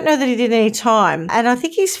know that he did any time, and I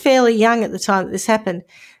think he's fairly young at the time that this happened.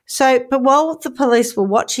 So, but while the police were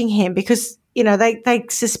watching him, because they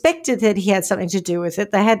suspected that he had something to do with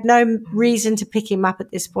it, they had no reason to pick him up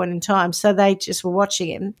at this point in time. So they just were watching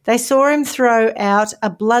him. They saw him throw out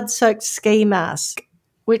a blood-soaked ski mask,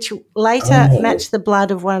 which later matched the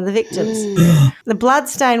blood of one of the victims. The blood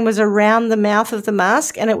stain was around the mouth of the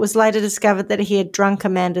mask, and it was later discovered that he had drunk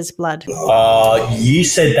Amanda's blood. You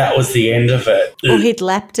said that was the end of it. Or he'd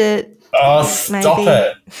lapped it. Oh, stop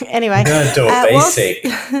it. Anyway. I'm going to do a basic.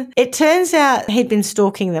 It turns out he'd been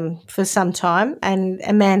stalking them for some time, and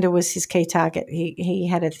Amanda was his key target. He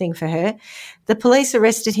had a thing for her. The police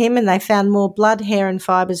arrested him, and they found more blood, hair and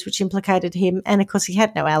fibres which implicated him. And, of course, he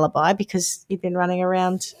had no alibi because he'd been running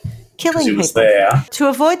around killing people. There. To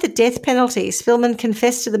avoid the death penalty, Spillman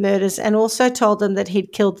confessed to the murders and also told them that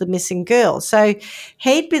he'd killed the missing girl. So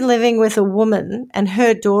he'd been living with a woman and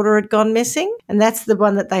her daughter had gone missing, and that's the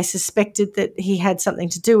one that they suspected that he had something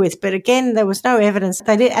to do with. But again, there was no evidence.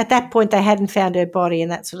 At that point, they hadn't found her body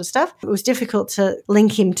and that sort of stuff. It was difficult to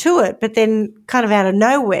link him to it, but then kind of out of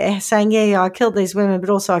nowhere saying, yeah, I killed these women, but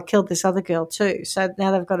also I killed this other girl too. So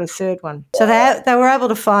now they've got a third one. So they were able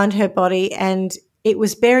to find her body, and it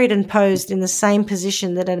was buried and posed in the same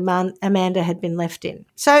position that Amanda had been left in.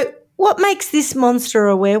 So what makes this monster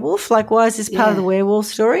a werewolf? Like, why is this part of the werewolf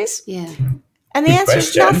stories? Yeah. And the answer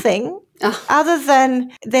is nothing other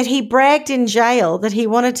than that he bragged in jail that he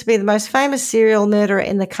wanted to be the most famous serial murderer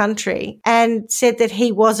in the country and said that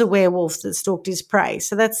he was a werewolf that stalked his prey.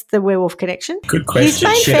 So that's the werewolf connection. Good question.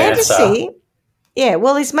 His main fantasy... Yeah,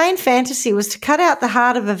 well, his main fantasy was to cut out the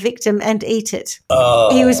heart of a victim and eat it.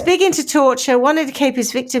 Oh. He was big into torture, wanted to keep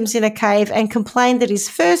his victims in a cave, and complained that his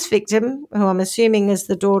first victim, who I'm assuming is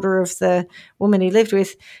the daughter of the woman he lived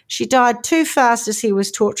with, she died too fast as he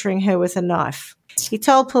was torturing her with a knife. He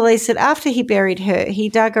told police that after he buried her, he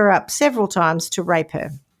dug her up several times to rape her.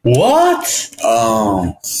 What?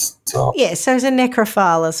 Oh, stop. Yeah, so he's a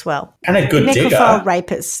necrophile as well. And a good digger. Necrophile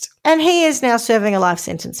rapist. And he is now serving a life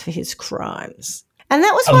sentence for his crimes. And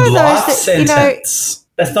that was one of those that, sentence.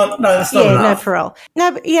 That's not enough. No parole.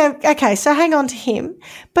 No, but okay, so hang on to him.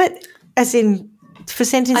 But as in for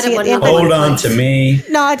sentencing at the end. Hold on to me.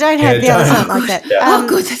 No, I don't have the other one like that. Yeah.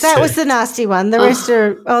 Good. That was the nasty one. The rest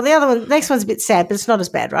are, the other one, the next one's a bit sad, but it's not as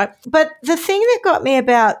bad, right? But the thing that got me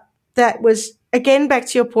about that was, again, back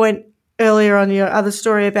to your point earlier on your other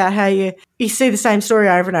story about how you see the same story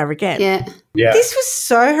over and over again. Yeah. Yeah. This was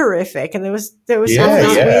so horrific, and there was some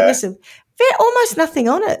weirdness of almost nothing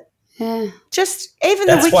on it. Yeah. Just even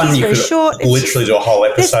That's the wiki's very short. Literally do a whole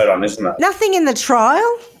episode on, isn't it? Nothing in the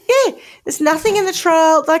trial. Yeah, there's nothing in the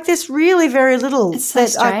trial. Like, there's really very little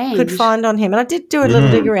that I could find on him. And I did do a little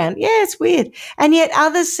dig around. Yeah, it's weird. And yet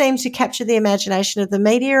others seem to capture the imagination of the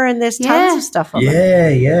media, and there's tons of stuff on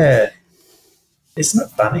it. Yeah. Isn't it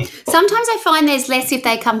funny? Sometimes I find there's less if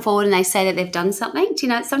they come forward and they say that they've done something. Do you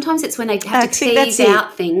know, sometimes it's when they have to tease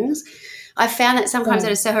out things. I found that sometimes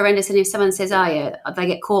it is so horrendous, and if someone says, oh, yeah, they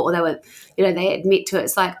get caught or they were, they admit to it,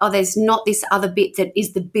 it's like, oh, there's not this other bit that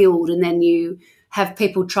is the build, and then you have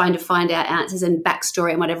people trying to find out answers and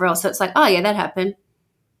backstory and whatever else. So it's like, oh, yeah, that happened.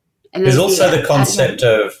 And there's also the concept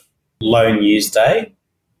of low news day.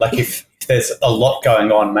 Like if there's a lot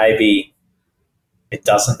going on, maybe it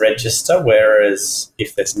doesn't register, whereas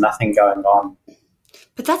if there's nothing going on.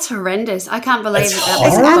 But that's horrendous. I can't believe it's that.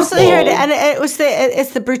 It's absolutely horrendous. And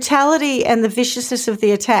it's the brutality and the viciousness of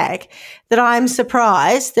the attack that I'm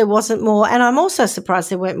surprised there wasn't more. And I'm also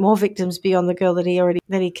surprised there weren't more victims beyond the girl that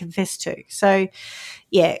he confessed to. So,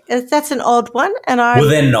 yeah, that's an odd one. And Were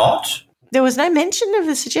there not? There was no mention of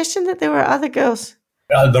the suggestion that there were other girls.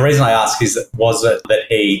 The reason I ask is, was it that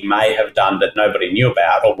he may have done that nobody knew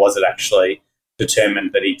about, or was it actually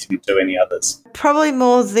determined that he didn't do any others? Probably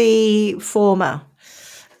more the former.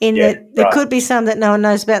 That there could be some that no one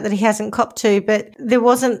knows about that he hasn't copped to, but there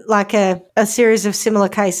wasn't like a series of similar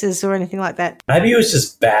cases or anything like that. Maybe he was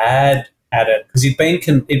just bad at it because he'd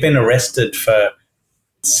been arrested for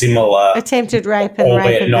similar attempted rape and albeit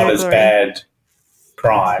rape and not burglary. as bad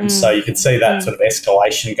crimes. So you could see that sort of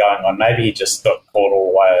escalation going on. Maybe he just got caught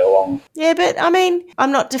all the way along. Yeah, but I mean,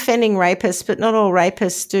 I'm not defending rapists, but not all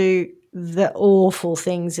rapists do the awful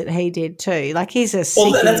things that he did too. Like he's a sick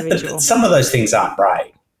individual. But some of those things aren't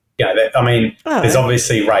rape. You know, there's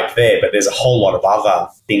obviously rape there, but there's a whole lot of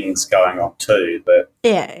other things going on too. But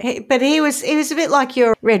but he was a bit like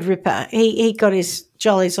your Red Ripper. He got his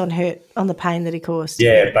jollies on the pain that he caused.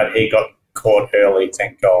 Yeah, but he got caught early,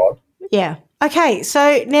 thank God. Yeah. Okay,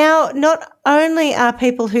 so now not only are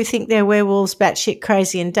people who think they're werewolves batshit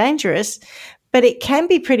crazy and dangerous, but it can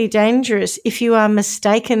be pretty dangerous if you are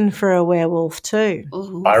mistaken for a werewolf too.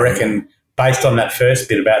 Ooh. I reckon based on that first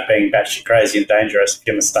bit about being batshit crazy and dangerous, if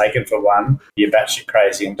you're mistaken for one, you're batshit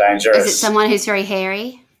crazy and dangerous. Is it someone who's very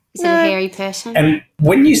hairy? Is it a hairy person? And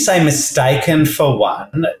when you say mistaken for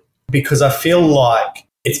one, because I feel like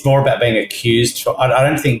it's more about being accused. I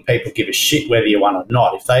don't think people give a shit whether you're one or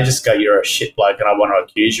not. If they just go, you're a shit bloke and I want to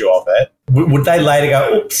accuse you of it, would they later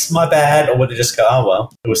go, oops, my bad? Or would they just go, oh,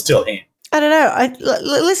 well, it was still him? I don't know.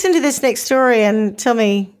 Listen to this next story and tell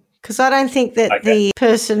me, because I don't think that the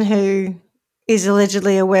person who is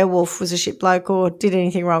allegedly a werewolf was a shit bloke or did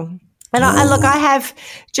anything wrong. And I have,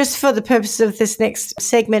 just for the purpose of this next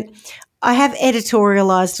segment, I have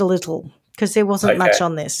editorialised a little because there wasn't much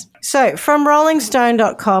on this. So from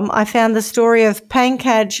rollingstone.com, I found the story of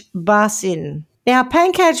Pankaj Basin. Now,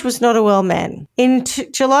 Pankaj was not a well man. In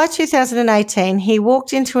July 2018, he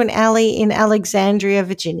walked into an alley in Alexandria,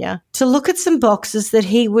 Virginia, to look at some boxes that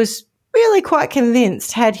he was really quite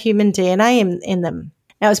convinced had human DNA in them.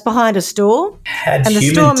 Now, it was behind a store, and the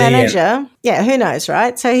store manager, who knows,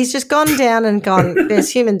 right? So he's just gone down and gone,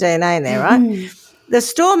 there's human DNA in there, right? The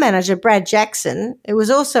store manager, Brad Jackson, who was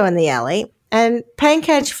also in the alley, and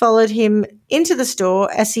Pankaj followed him into the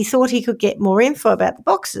store as he thought he could get more info about the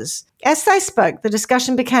boxes. As they spoke, the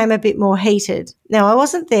discussion became a bit more heated. Now, I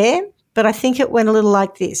wasn't there, but I think it went a little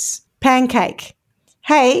like this. Pancake.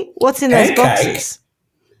 Hey, what's in those boxes?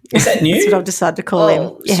 Is that new? That's what I've decided to call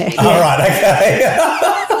him. Yeah. All right, okay.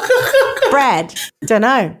 Brad, don't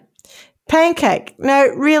know. Pancake. No,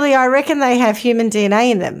 really, I reckon they have human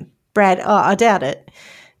DNA in them. Brad, I doubt it.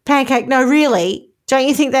 Pancake. No, really, don't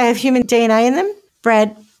you think they have human DNA in them?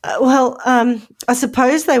 Brad, I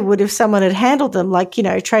suppose they would if someone had handled them, like,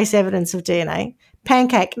 trace evidence of DNA.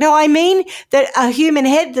 Pancake. No, I mean that a human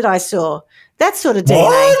head that I saw, that sort of DNA.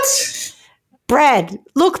 What? Brad,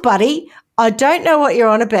 look, buddy, I don't know what you're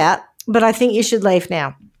on about, but I think you should leave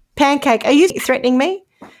now. Pancake, are you threatening me?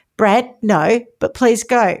 Brad, no, but please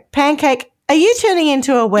go. Pancake, are you turning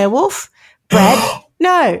into a werewolf? Brad,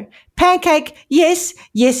 no. Pancake, yes,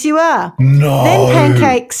 you are. No. Then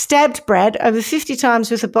Pancake stabbed Brad over 50 times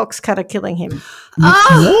with a box cutter, killing him.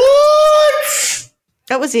 What?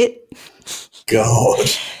 That was it. God.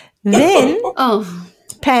 Then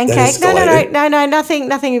Pancake, no,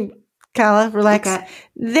 nothing. Carla, relax. Okay.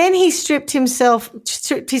 Then he stripped his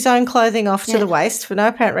own clothing off to the waist for no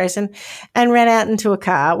apparent reason and ran out into a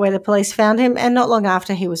car where the police found him, and not long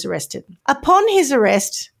after he was arrested. Upon his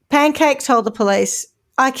arrest, Pancake told the police,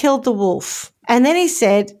 I killed the wolf. And then he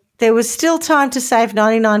said there was still time to save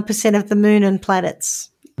 99% of the moon and planets.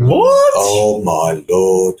 What? Oh, my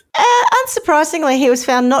Lord. Unsurprisingly, he was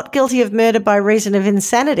found not guilty of murder by reason of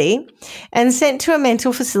insanity and sent to a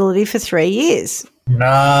mental facility for 3 years.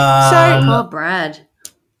 Poor Brad.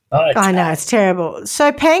 Okay. I know, it's terrible.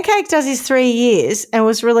 So Pancake does his 3 years and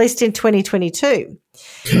was released in 2022.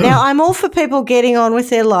 Now, I'm all for people getting on with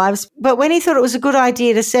their lives, but when he thought it was a good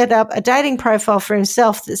idea to set up a dating profile for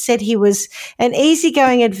himself that said he was an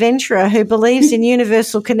easygoing adventurer who believes in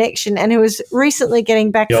universal connection and who was recently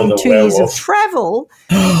getting back from 2 years of travel,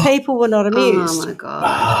 people were not amused. Oh, my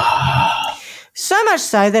God. So much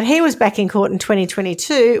so that he was back in court in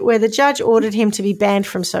 2022 where the judge ordered him to be banned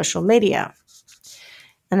from social media.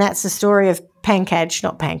 And that's the story of Pankaj,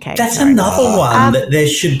 not Pancake. That's another one that there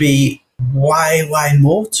should be way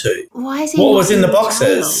more to. Why is he What was in the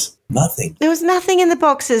boxes? Nothing. There was nothing in the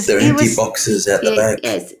boxes. They're empty boxes out the back.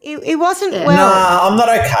 Yes. It wasn't Nah, I'm not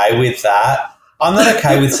okay with that. I'm not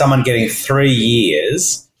okay with someone getting 3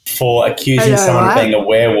 years for accusing someone of being a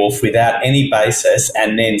werewolf without any basis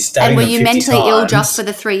and then stabbing them 50 And were you mentally ill times. just for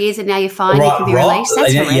the 3 years and now you're fine, you can be released?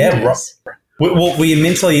 That's horrendous. Were you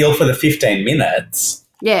mentally ill for the 15 minutes?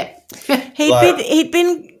 Yeah. He'd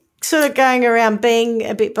been sort of going around being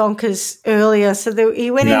a bit bonkers earlier. So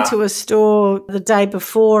he went into a store the day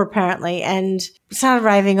before, apparently, and started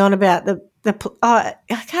raving on about I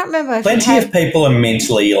can't remember. Plenty of people are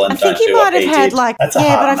mentally ill and don't do what he did. I think he might have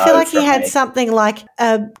had but I feel like he had something like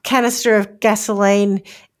a canister of gasoline,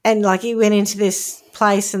 and like he went into this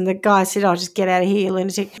place and the guy said, "Oh, just get out of here, you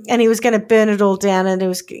lunatic," and he was going to burn it all down, and it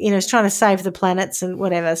was, was trying to save the planets and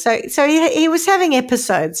whatever. So he was having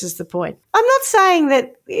episodes, is the point. I'm not saying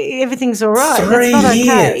that everything's all right. 3 That's not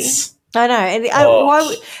years. Okay. I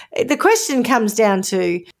know. And the question comes down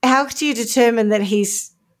to, how do you determine that he's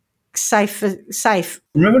safe?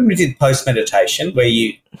 Remember when we did post-meditation where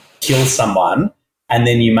you kill someone and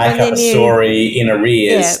then you make up a story in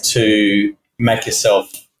arrears to make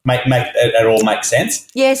yourself make it all make sense?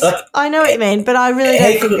 Yes, I know what you mean, but I really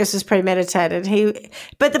don't think this was premeditated.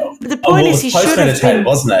 But the point is, he should have been post-meditated,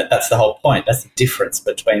 wasn't it? That's the whole point. That's the difference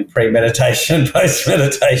between premeditation and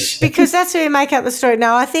post-meditation. Because that's where you make up the story.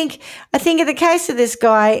 No, I think in the case of this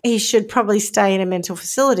guy, he should probably stay in a mental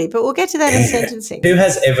facility. But we'll get to that in sentencing. Who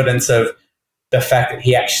has evidence of the fact that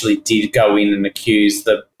he actually did go in and accuse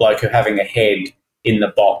the bloke of having a head in the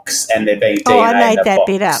box and there being DNA? I made that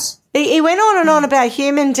bit up. He went on and on about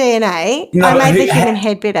human DNA. No, I made the human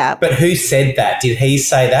head bit up. But who said that? Did he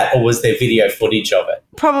say that, or was there video footage of it?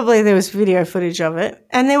 Probably there was video footage of it.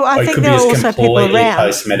 And I think there were also people around.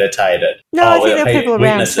 Post-meditated. No, I think there were people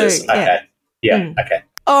witnesses. around too. Okay. Yeah, okay.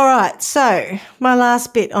 All right, so my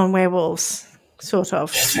last bit on werewolves, sort of.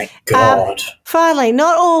 Thank God. Finally,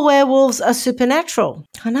 not all werewolves are supernatural.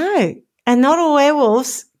 I know. And not all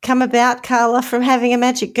werewolves come about, Carla, from having a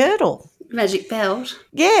magic girdle. Magic belt.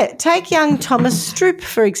 Yeah, take young Thomas Stroop,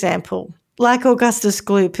 for example. Like Augustus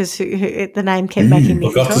Gloop, who the name kept making me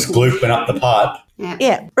Augustus Gloop went up the pipe.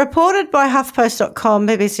 Yeah. Reported by HuffPost.com,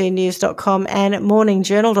 BBCNews.com and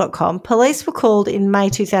MorningJournal.com, police were called in May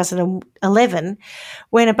 2011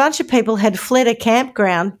 when a bunch of people had fled a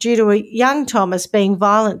campground due to a young Thomas being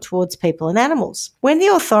violent towards people and animals. When the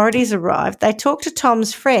authorities arrived, they talked to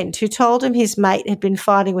Tom's friend, who told him his mate had been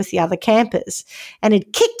fighting with the other campers and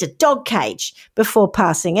had kicked a dog cage before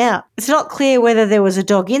passing out. It's not clear whether there was a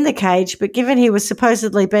dog in the cage, but given he was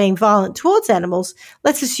supposedly being violent towards animals,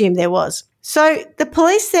 let's assume there was. So the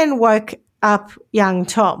police then woke up young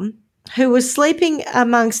Tom, who was sleeping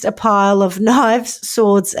amongst a pile of knives,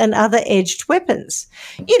 swords and other edged weapons.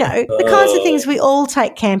 You know, the kinds of things we all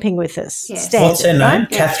take camping with us. Yes. Standard, what's her name? right?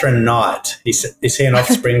 Catherine Knight. Is he an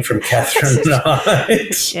offspring from Catherine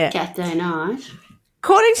Knight? Yeah. Catherine Knight.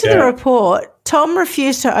 According to the report, Tom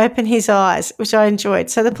refused to open his eyes, which I enjoyed.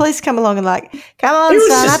 So the police come along and like, come on,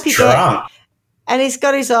 son, up you get. And he's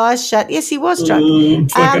got his eyes shut. Yes, he was drunk.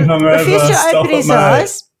 Refused to open his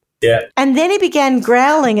eyes. Yeah. And then he began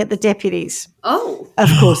growling at the deputies. Oh. Of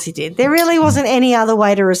course he did. There really wasn't any other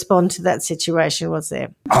way to respond to that situation, was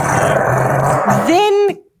there?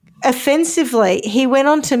 Then, offensively, he went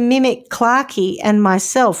on to mimic Clarky and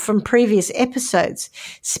myself from previous episodes,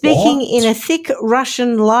 speaking in a thick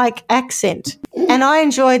Russian-like accent. And I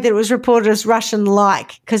enjoyed that it was reported as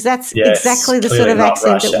Russian-like, because that's exactly the sort of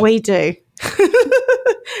accent that we do.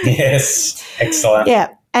 Yes, excellent. Yeah,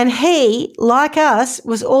 and he, like us,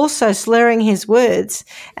 was also slurring his words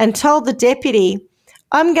and told the deputy,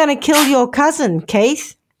 "I'm going to kill your cousin,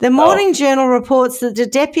 Keith." The Morning Journal reports that the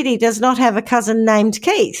deputy does not have a cousin named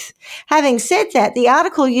Keith. Having said that, the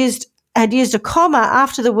article had used a comma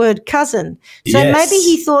after the word cousin. So maybe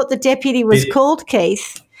he thought the deputy was called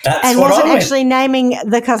Keith and wasn't actually naming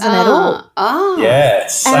the cousin at all. Oh.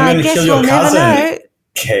 Yes. And I'm going to kill your cousin, never know,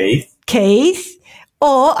 Keith.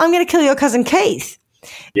 Or I'm going to kill your cousin Keith.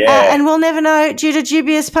 Yeah. And we'll never know due to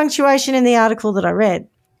dubious punctuation in the article that I read.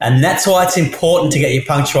 And that's why it's important to get your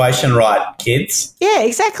punctuation right, kids. Yeah,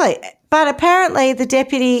 exactly. But apparently the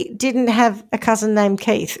deputy didn't have a cousin named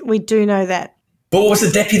Keith. We do know that. But what was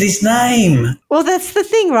the deputy's name? Well, that's the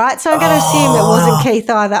thing, right? So I'm going to assume it wasn't Keith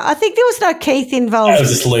either. I think there was no Keith involved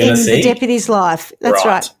in the deputy's life. That's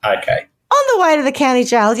right. Okay. On the way to the county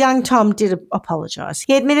jail, young Tom did apologise.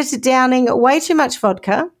 He admitted to downing way too much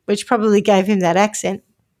vodka, which probably gave him that accent,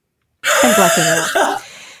 and blacking out.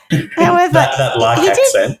 However,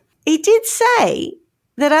 accent. He did say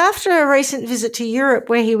that after a recent visit to Europe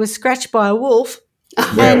where he was scratched by a wolf,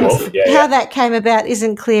 and how that came about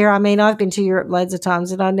isn't clear. I mean, I've been to Europe loads of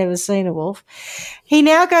times and I've never seen a wolf. He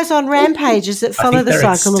now goes on rampages that follow the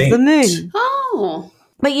cycle of the moon. Oh.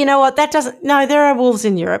 But you know what? There are wolves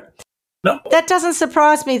in Europe. No. That doesn't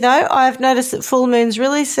surprise me, though. I've noticed that full moons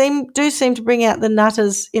really seem to bring out the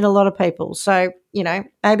nutters in a lot of people. So,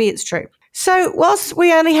 maybe it's true. So whilst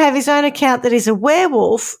we only have his own account that he's a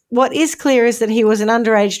werewolf, what is clear is that he was an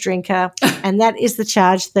underage drinker, and that is the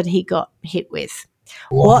charge that he got hit with.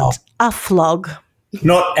 Wow. What a flog.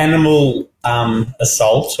 Not animal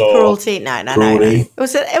assault or cruelty. No. It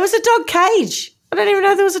was a dog cage. I don't even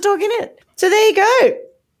know there was a dog in it. So there you go.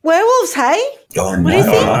 Werewolves, hey? Oh, what do you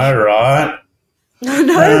think? I know, right? I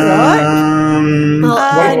know, right? Well,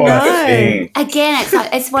 I know. Again,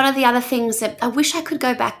 it's one of the other things that I wish I could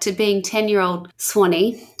go back to being 10-year-old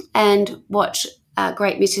Swanee and watch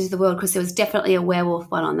Great Mysteries of the World, because there was definitely a werewolf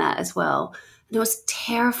one on that as well. And it was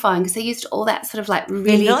terrifying because they used all that sort of like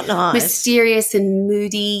really mysterious and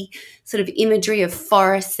moody sort of imagery of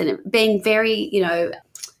forests and it being very,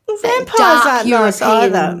 vampires dark aren't European. nice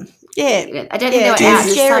either. Yeah. I don't think they were out in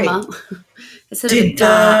the summer. It's sort of a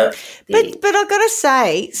dark. But I've got to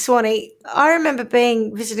say, Swanee, I remember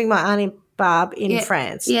visiting my Auntie Barb in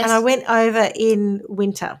France, and I went over in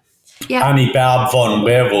winter. Yeah. Auntie Barb von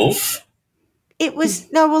Werewolf. It was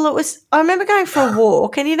I remember going for a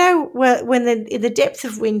walk, and when in the depth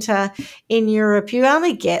of winter in Europe, you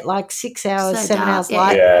only get like 6 hours, 7 hours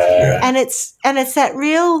light, and it's that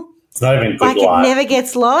real. It's not even good like light. It never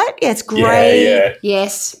gets light. Yeah, it's grey. Yeah.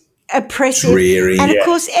 Yes. Oppressive, dreary, and of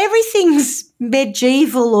course everything's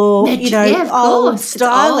medieval or old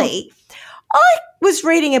styly. I was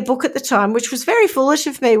reading a book at the time, which was very foolish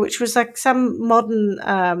of me, which was like some modern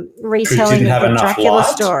retelling of the Dracula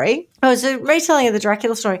story. It was a retelling of the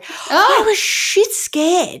Dracula story. I was shit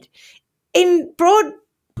scared in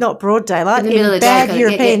not broad daylight, in bad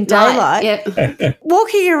European daylight,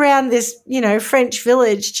 walking around this, French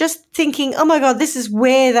village, just thinking, oh my God, this is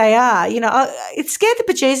where they are. It scared the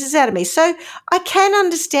bejesus out of me. So I can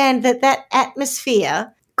understand that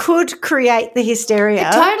atmosphere could create the hysteria.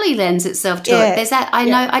 It totally lends itself to it. There's that.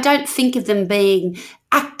 I don't think of them being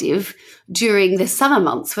active during the summer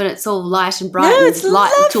months when it's all light and bright and it's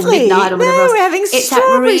light until midnight or whatever else. We're having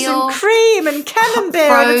strawberries and cream and camembert.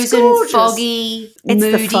 Frozen, foggy, it's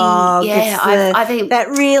moody. The fog. Yeah, I think that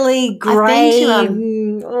really grey.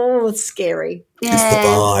 It's scary. Yeah. It's the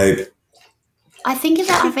vibe. I think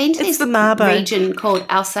I've been to this region called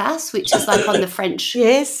Alsace, which is like on the French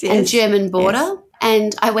and German border. Yes.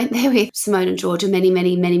 And I went there with Simone and Georgia many,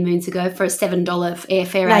 many, many moons ago for a $7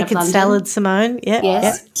 airfare out of London. Naked salad, Simone. Yeah.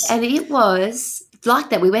 Yes. Yep. And it was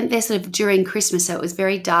like that. We went there sort of during Christmas, so it was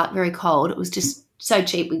very dark, very cold. It was just so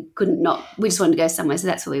cheap. We just wanted to go somewhere. So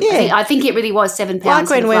that's what we I think it really was £7. Like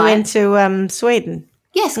when we went to Sweden.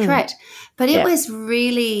 Yes, correct. But it was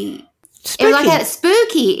really... Spooky. It was like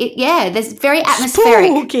spooky. There's very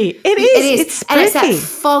atmospheric. Spooky. It is. It's spooky. And it's that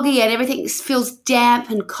foggy and everything feels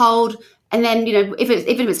damp and cold. And then, even if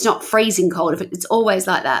it's not freezing cold, if it's always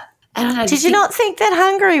like that. I don't know. Did you not think that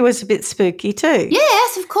Hungary was a bit spooky too?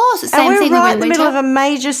 Yes, of course. The same and thing. We're right in the middle of a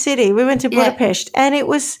major city. We went to Budapest, and it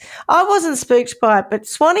was. I wasn't spooked by it, but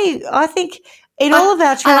Swanee, I think in all of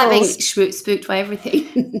our travels, I like being spooked by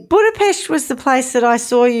everything. Budapest was the place that I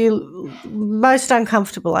saw you most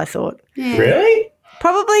uncomfortable. I thought. Yeah. Really?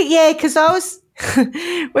 Probably, yeah, because I was.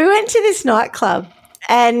 We went to this nightclub.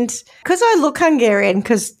 And because I look Hungarian,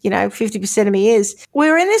 because, 50% of me is, we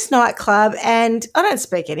were in this nightclub and I don't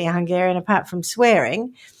speak any Hungarian apart from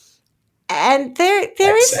swearing. And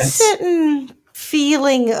there is a certain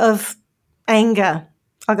feeling of anger,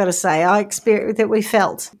 I got to say, that we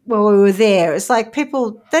felt while we were there. It's like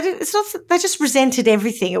people, it's not that they just resented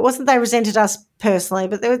everything. It wasn't they resented us personally,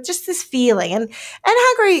 but there was just this feeling. And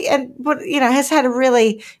Hungary, has had a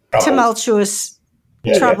really tumultuous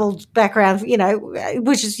troubled background,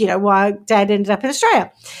 which is, why Dad ended up in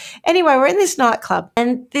Australia. Anyway, we're in this nightclub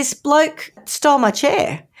and this bloke stole my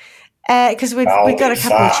chair because we got a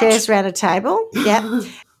couple of chairs around a table. Yeah.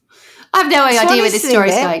 I have no idea where this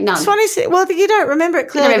story's going. None. Well, you don't remember it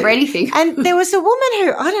clearly. I don't remember anything. And there was a woman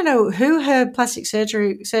who, I don't know who her plastic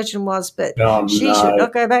surgeon was, but she should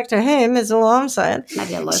not go back to him, is all I'm saying.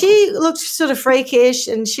 Maybe a local. She looked sort of freakish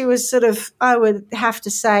and she was sort of, I would have to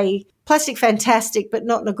say, plastic fantastic, but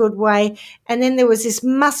not in a good way. And then there was this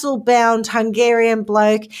muscle-bound Hungarian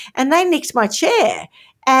bloke, and they nicked my chair.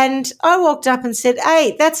 And I walked up and said,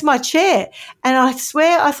 hey, that's my chair. And I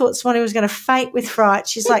swear I thought Swanee was going to faint with fright.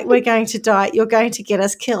 She's like, we're going to die. You're going to get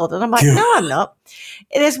us killed. And I'm like, no, I'm not.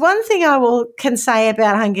 There's one thing I can say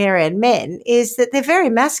about Hungarian men is that they're very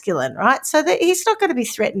masculine, right? So that he's not going to be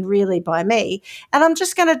threatened really by me. And I'm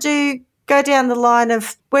just going to go down the line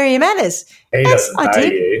of where are your manners? He doesn't know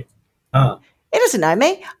you. Oh. He doesn't know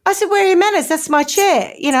me. I said, where are your manners? That's my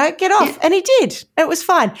chair. Get off. Yeah. And he did. It was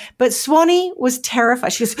fine. But Swanee was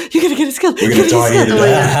terrified. She goes, you're going to get us killed. We're going to die here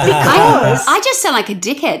today. Because I just sound like a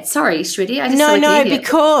dickhead. Sorry, Schmidty. No,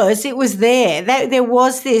 because it was there. There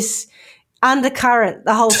was this undercurrent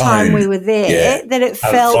the whole time we were there that it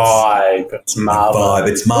felt vibe. It's Marbo.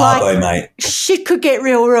 It's Marbo, mate. Shit could get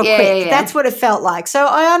real quick. Yeah. That's what it felt like. So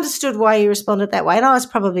I understood why you responded that way, and I was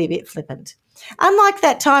probably a bit flippant. Unlike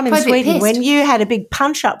that time in Sweden when you had a big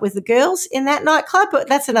punch up with the girls in that nightclub, but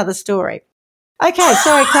that's another story. Okay,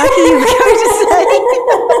 sorry, Clarky, you were going to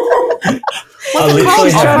say. I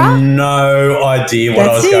literally have no idea what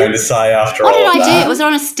I was going to say after all that. What did I do? Was it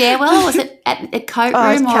on a stairwell or was it at a coat room?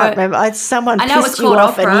 I can't remember. Someone pissed you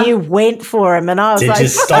off opera. And you went for him, and I was did like, you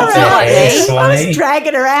stop there, I was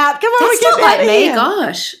dragging her out. Come on, that's not like me.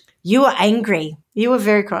 Gosh. You were angry. You were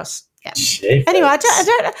very cross. Yeah. Anyway, I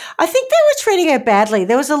think they were treating her badly.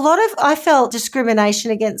 There was a lot of, I felt, discrimination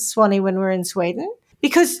against Swanee when we were in Sweden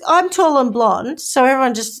because I'm tall and blonde, so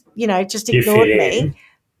everyone just ignored me.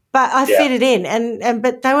 But I fitted in, and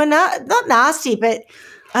but they were not nasty, but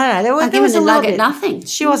I don't know. There was a lot of nothing.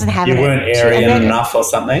 She wasn't having it. You weren't Aryan enough or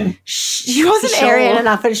something? She wasn't Aryan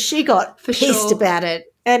enough, and she got pissed about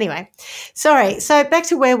it. Anyway, sorry. So back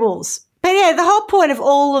to werewolves. But yeah, the whole point of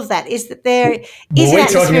all of that is that there is an atmosphere. We're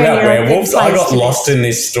talking about werewolves. I got lost in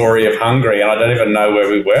this story of Hungary, and I don't even know where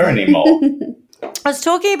we were anymore. I was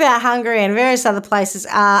talking about Hungary and various other places.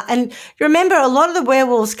 And remember, a lot of the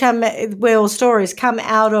werewolf stories come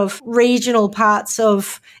out of regional parts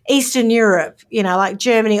of Eastern Europe, like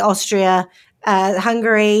Germany, Austria,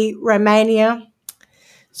 Hungary, Romania.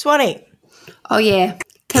 Swanee. Oh, yeah.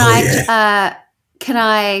 Can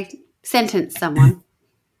I sentence someone?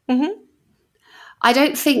 Mm-hmm. I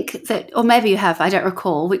don't think that, or maybe you have, I don't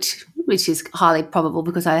recall, which is highly probable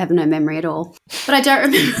because I have no memory at all. But I don't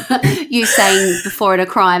remember you saying before at a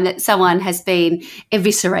crime that someone has been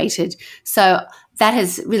eviscerated. So that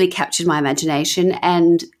has really captured my imagination,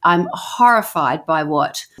 and I'm horrified by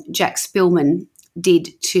what Jack Spillman did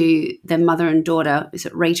to the mother and daughter, is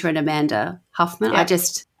it Rita and Amanda Huffman? Yeah.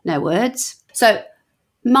 No words. So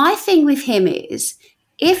my thing with him is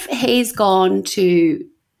if he's gone to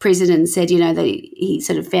prison and said, that he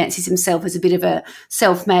sort of fancies himself as a bit of a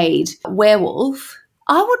self-made werewolf,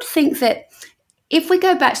 I would think that if we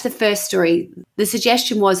go back to the first story, the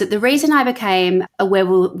suggestion was that the reason I became a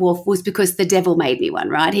werewolf was because the devil made me one,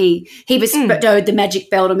 right? He bestowed the magic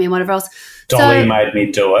belt on me and whatever else. Dolly made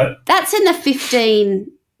me do it. That's in the 1530s,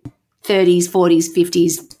 40s,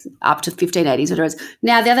 50s, up to 1580s, whatever it is.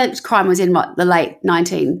 Now, the other crime was in the late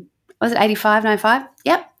 85, 95?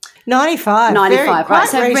 Yep. 95, right?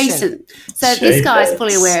 So recent. So Jeez, this guy's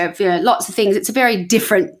fully aware of lots of things. It's a very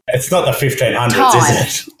different. It's not the 1500s, time.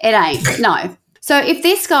 Is it? It ain't. No. So if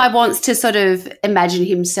this guy wants to sort of imagine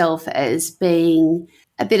himself as being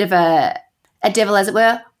a bit of a devil, as it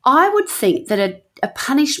were, I would think that a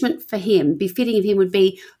punishment for him, befitting of him, would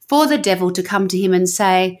be for the devil to come to him and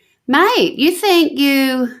say, "Mate, you think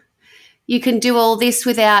you can do all this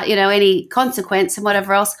without any consequence and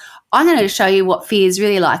whatever else? I'm going to show you what fear is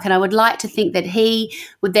really like." And I would like to think that he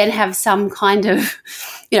would then have some kind of,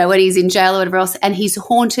 when he's in jail or whatever else, and he's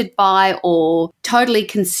haunted by or totally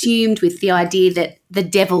consumed with the idea that the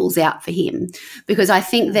devil's out for him. Because I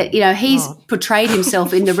think that, he's portrayed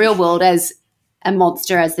himself in the real world as a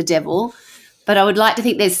monster, as the devil. But I would like to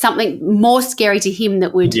think there's something more scary to him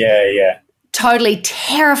that would totally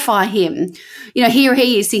terrify him. Here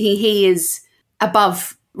he is thinking he is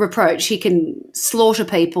above reproach. He can slaughter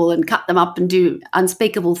people and cut them up and do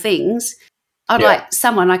unspeakable things. Like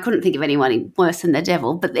someone, I couldn't think of anyone worse than the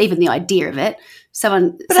devil, but even the idea of it,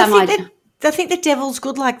 I think the devil's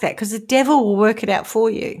good like that because the devil will work it out for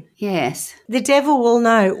you. Yes. The devil will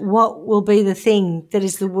know what will be the thing that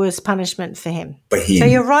is the worst punishment for him. So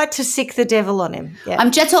you're right to sick the devil on him. Yeah.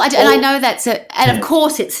 And I know and of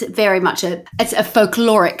course it's very much it's a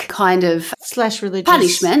folkloric kind of / religious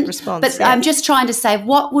punishment response. But I'm just trying to say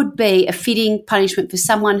what would be a fitting punishment for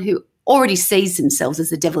someone who already sees themselves as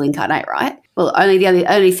the devil incarnate, right? Well, the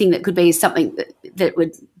only thing that could be is something that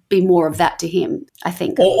would be more of that to him, I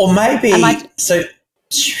think. Or maybe, so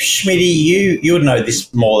Schmidty, you would know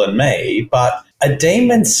this more than me, but are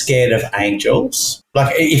demons scared of angels?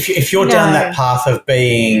 Like if you're down that path of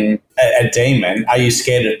being a demon, are you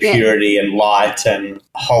scared of purity and light and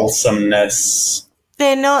wholesomeness?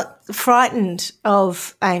 They're not frightened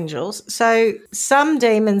of angels. So some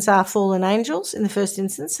demons are fallen angels in the first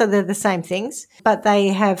instance, so they're the same things, but they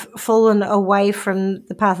have fallen away from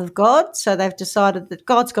the path of God, so they've decided that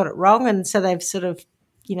God's got it wrong, and so they've sort of,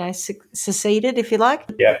 seceded, if you like.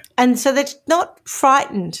 Yeah. And so they're not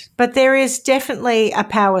frightened, but there is definitely a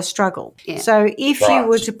power struggle. Yeah. So if you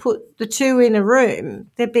were to put the two in a room,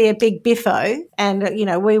 there'd be a big biffo, and,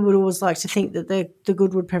 we would always like to think that the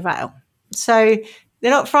good would prevail. So They're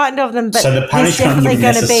not frightened of them, but so the punishment wouldn't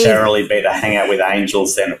necessarily be to hang out with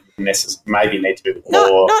angels. Then maybe need to be with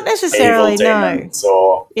not necessarily. Evil demons,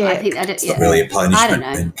 or I think it's not really a punishment. I don't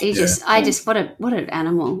know. Then. What an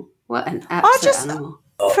animal. What an absolute animal.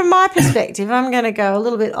 From my perspective, I'm going to go a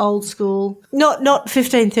little bit old school, not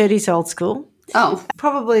 1530s old school. Oh,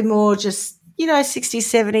 probably more just 60s,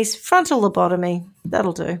 70s frontal lobotomy.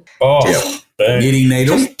 That'll do. Oh, knitting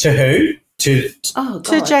needles to who?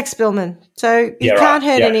 To Jack Spillman. So he can't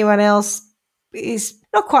hurt anyone else. He's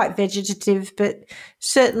not quite vegetative, but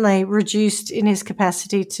certainly reduced in his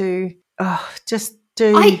capacity to just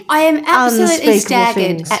do. I am absolutely staggered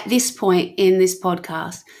things. at this point in this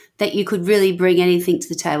podcast that you could really bring anything to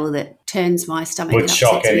the table that turns my stomach. Would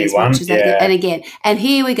shock anyone. And again, and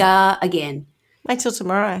here we go again. Wait till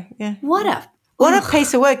tomorrow. Yeah. What a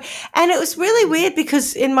piece of work. And it was really weird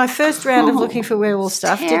because in my first round of looking for werewolf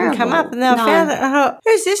stuff, didn't come up. And then I found it. And I thought,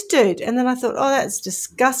 who's this dude? And then I thought, that's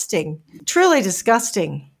disgusting. Truly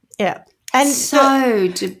disgusting. Yeah. And so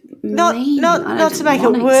demeaning. Not to make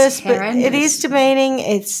it worse, but it is demeaning.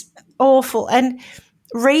 It's awful. And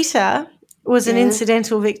Rita was an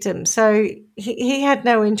incidental victim. So he had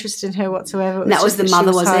no interest in her whatsoever. That was the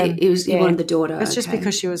mother, was it? He wanted the daughter. It was just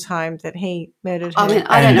because she was home that he murdered her. I mean,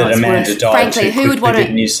 I don't know what's worse. Frankly, who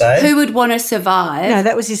would want to survive? No,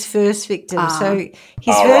 that was his first victim. So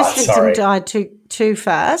his first victim died too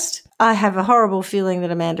fast. I have a horrible feeling that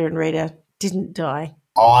Amanda and Rita didn't die.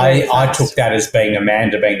 I took that as being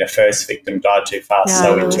Amanda being the first victim died too fast,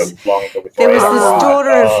 so it took longer with There was this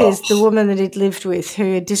daughter of his, the woman that he'd lived with,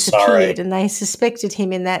 who had disappeared, and they suspected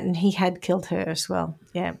him in that, and he had killed her as well.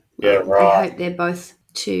 Yeah. Yeah, right. I hope they're both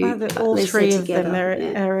all three of them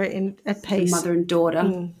are at peace. Mother and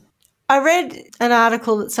daughter. I read an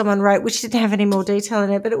article that someone wrote, which didn't have any more detail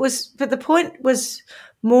in it, but the point was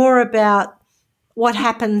more about what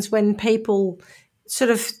happens when people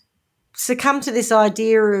sort of succumb to this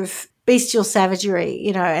idea of bestial savagery,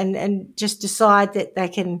 and just decide that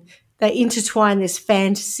they intertwine this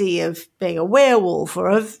fantasy of being a werewolf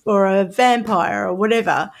or a vampire or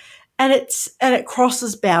whatever, and it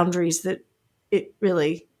crosses boundaries that it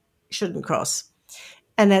really shouldn't cross.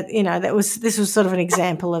 And that this was sort of an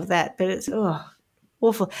example of that, but it's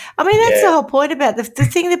awful. I mean, that's the whole point about the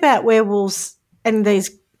thing about werewolves and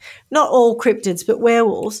these. Not all cryptids, but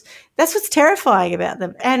werewolves. That's what's terrifying about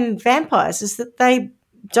them. And vampires is that they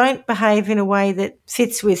don't behave in a way that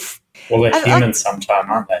fits with. Well, they're human sometimes,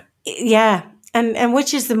 aren't they? Yeah, and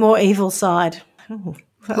which is the more evil side? Oh,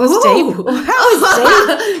 that was deep.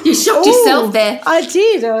 That was deep. You shocked yourself there. I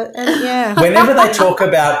did. Yeah. Whenever they talk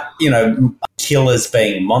about killers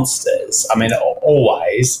being monsters, I mean,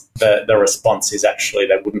 always the response is actually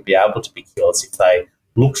they wouldn't be able to be killers if they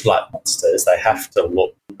looked like monsters. They have to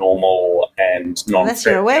look normal and non-threatening. Unless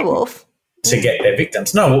you're a werewolf. To get their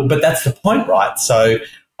victims. No, but that's the point, right? So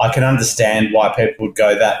I can understand why people would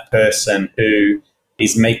go, that person who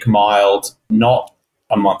is meek, mild, not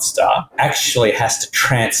a monster, actually has to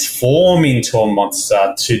transform into a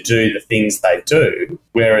monster to do the things they do,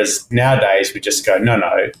 whereas nowadays we just go, no,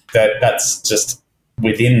 that's just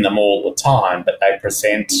within them all the time, but they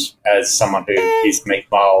present as someone who is meek,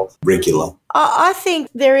 mild. Regular. I think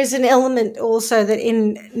there is an element also that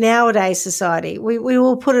in nowadays society, we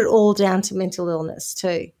will put it all down to mental illness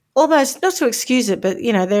too. Almost not to excuse it, but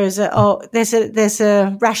there's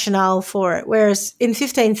a rationale for it. Whereas in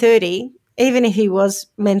 1530, even if he was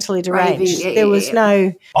mentally deranged, there was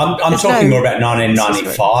no. I'm talking more about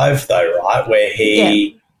 1995 though, right? Where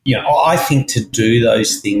he, I think to do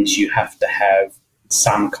those things you have to have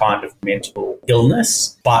some kind of mental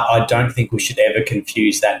illness, but I don't think we should ever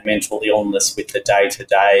confuse that mental illness with the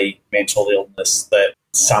day-to-day mental illness that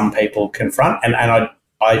some people confront. And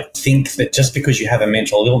I think that just because you have a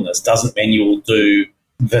mental illness doesn't mean you will do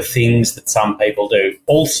the things that some people do.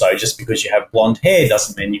 Also, just because you have blonde hair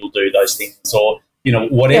doesn't mean you'll do those things, or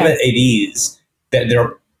whatever it is. That there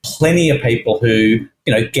are plenty of people who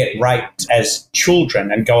get raped as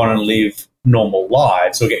children and go on and live normal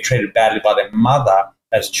lives, or get treated badly by their mother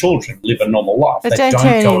as children, live a normal life. But they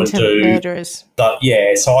don't go and do murderers.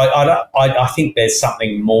 So I think there's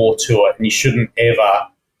something more to it, and you shouldn't ever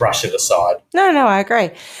brush it aside. No, I agree.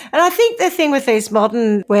 And I think the thing with these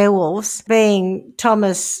modern werewolves, being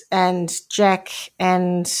Thomas and Jack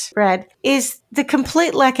and Brad, is the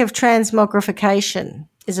complete lack of transmogrification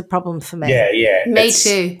is a problem for me. Yeah. Me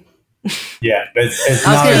too. Yeah, I was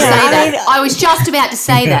going to say that. I was just about to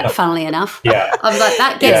say that, funnily enough. Yeah. I was like,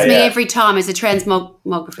 that gets me every time as a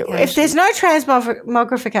transmogrification. If there's no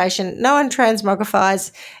transmogrification, no one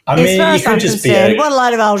transmogrifies. I mean, you could just be what a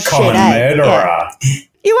load of old common shit, murderer.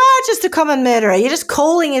 You are just a common murderer. You're just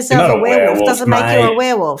calling yourself You're not a werewolf. Doesn't make you a mate.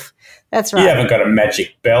 werewolf. That's right. You haven't got a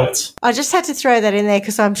magic belt. I just had to throw that in there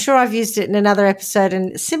because I'm sure I've used it in another episode,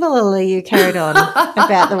 and similarly you carried on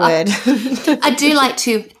about the word. I do like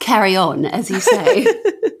to carry on, as you say.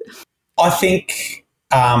 I think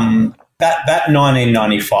that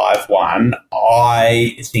 1995 one,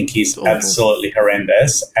 I think is absolutely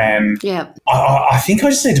horrendous. And I think I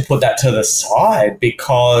just need to put that to the side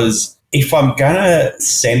because if I'm going to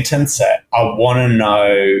sentence it, I want to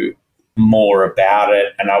know more about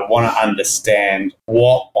it and I want to understand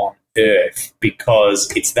what on earth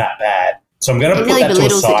because it's that bad. So I'm going to put that to the side. It really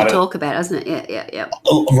belittles it to talk about, doesn't it? Yeah.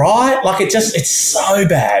 Right? Like it's so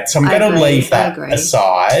bad. So I'm going to leave that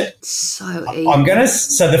aside. So evil. I'm going to,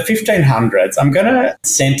 so the 1500s, I'm going to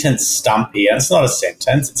sentence Stumpy. And it's not a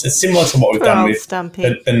sentence. It's similar to what we've done with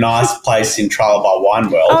the nice place in Trial by Wine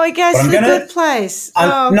World. Oh, he goes to the good place.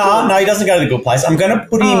 No, he doesn't go to the good place. I'm going to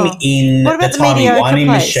put him in the tiny whining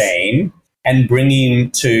machine and bring him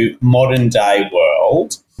to modern day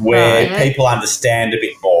world where people understand a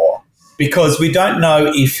bit more. Because we don't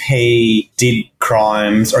know if he did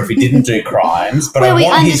crimes or if he didn't do crimes. But we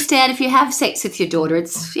understand if you have sex with your daughter,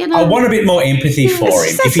 it's, I want a bit more empathy for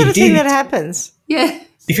him. That's the thing that happens. Yeah.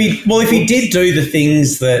 If he did do the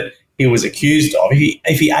things that he was accused of,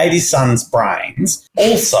 if he ate his son's brains,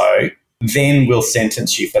 also, then we'll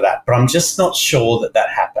sentence you for that. But I'm just not sure that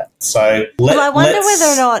happened. So I wonder whether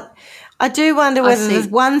or not. I do wonder whether the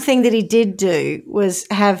one thing that he did do was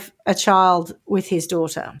have a child with his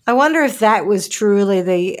daughter. I wonder if that was truly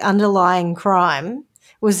the underlying crime,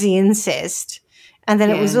 was the incest, and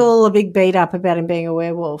then it was all a big beat up about him being a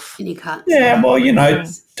werewolf. And you can't. Yeah, well,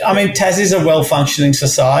 I mean, Tas is a well-functioning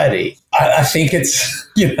society. I think it's,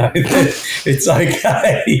 it's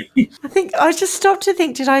okay. I think I just stopped to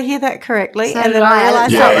think, did I hear that correctly? So and then I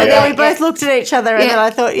realised and then we both looked at each other and then I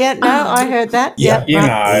thought, I heard that. Yeah,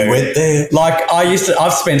 went there. Like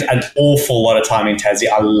I've spent an awful lot of time in Tassie.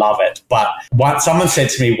 I love it. But someone said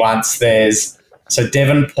to me once so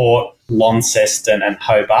Devonport, Launceston and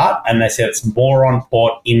Hobart, and they said it's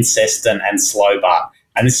Moronport, Inceston and Slobart.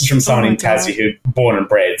 And this is from someone in Tassie who born and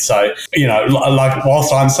bred. So, like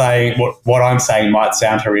whilst I'm saying what I'm saying might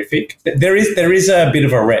sound horrific, there is a bit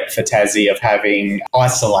of a rep for Tassie of having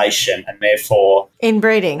isolation and therefore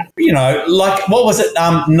inbreeding. Like what was it?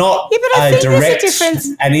 Not a direct,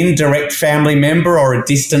 an indirect family member or a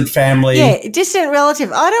distant family. Yeah, distant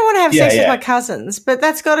relative. I don't want to have sex with my cousins, but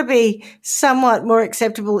that's got to be somewhat more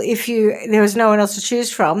acceptable if there was no one else to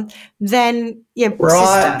choose from than your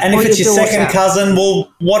sister. And if it's your second cousin,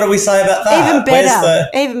 well, what do we say about that?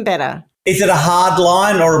 Even better. Is it a hard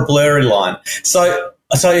line or a blurry line? So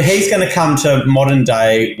he's going to come to modern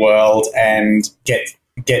day world and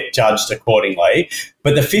get judged accordingly.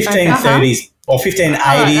 But the 1530s or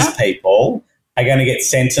 1580s people are going to get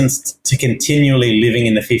sentenced to continually living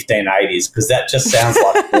in the 1580s because that just sounds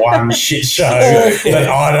like one shit show that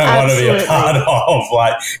I don't want to be a part of.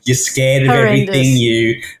 Like you're scared of everything.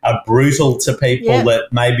 You are brutal to people that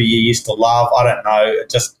maybe you used to love. I don't know.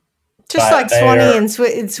 Just like Swanee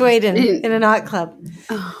in Sweden in a nightclub.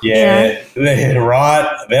 Yeah, they're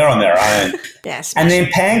right. They're on their own. Yes. And then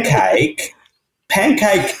Pancake,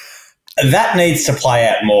 that needs to play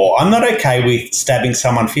out more. I'm not okay with stabbing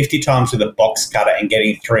someone 50 times with a box cutter and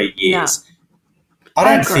getting 3 years. No.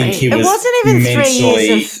 I don't think he was. It wasn't even mentally, 3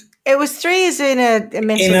 years. It was 3 years in a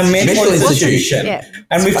mental institution. Yeah.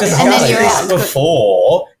 And we've discussed this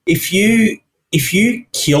before. If you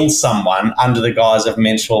kill someone under the guise of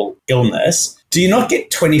mental illness, do you not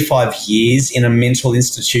get 25 years in a mental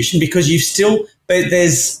institution? Because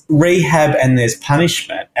there's rehab and there's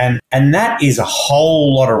punishment. And that is a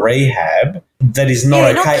whole lot of rehab that is not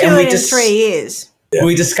okay. Not killing in 3 years.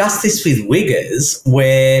 We discussed this with Wiggers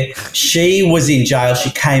where she was in jail.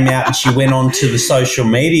 She came out and she went on to the social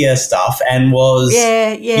media stuff and was,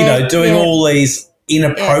 doing all these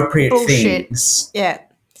inappropriate things. Yeah.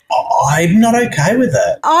 I'm not okay with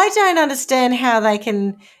it. I don't understand how they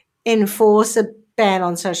can enforce a ban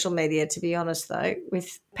on social media, to be honest, though,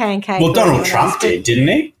 with Pancake. Well, Donald Trump didn't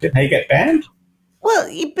he? Didn't he get banned? Well,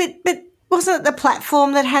 but wasn't it the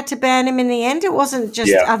platform that had to ban him in the end? It wasn't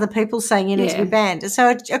just other people saying you need to be banned.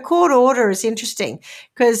 So a court order is interesting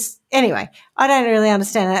because, anyway, I don't really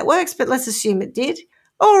understand how that works, but let's assume it did.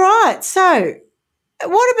 All right, so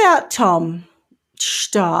what about Tom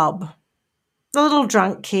Staub? The little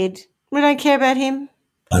drunk kid. We don't care about him.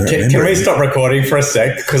 Can we stop recording for a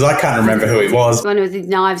sec? Because I can't remember who he was. One with the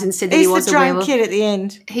knives and said that he was a werewolf. He's the drunk kid at the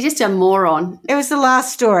end. He's just a moron. It was the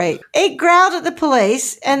last story. He growled at the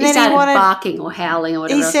police and then he started barking or howling or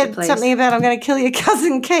whatever. He said something about, I'm going to kill your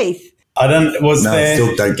cousin Keith.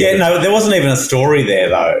 Still don't get it. There wasn't even a story there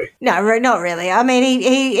though. No, not really. I mean,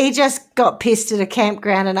 he just got pissed at a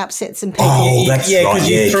campground and upset some people. Oh, that's right. Because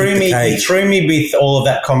you threw me with all of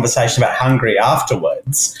that conversation about Hungary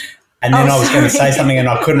afterwards. And then I was going to say something and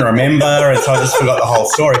I couldn't remember, and so I just forgot the whole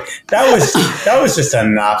story. That was just a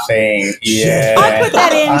nothing. Yeah, I put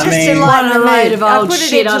that in to lighten the mood. I put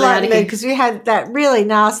it in to lighten the mood because we had that really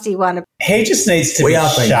nasty one. He just needs to be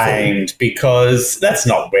shamed because that's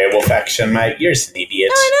not werewolf action, mate. You're just an idiot.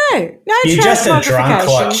 No, you're just a drunk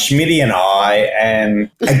like Schmidty and I. And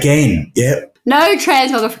again, no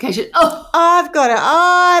transmogrification. Oh, I've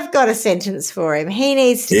got a sentence for him. He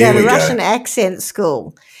needs to go to Russian accent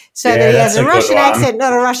school. So that he has a Russian accent,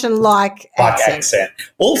 not a Russian-like accent.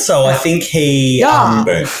 Also, I think he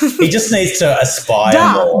just needs to aspire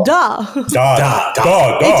more. He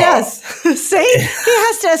does. See? He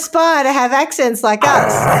has to aspire to have accents like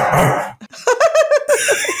us.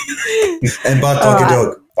 And bark like a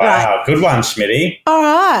dog. Wow, good one, Schmidty. All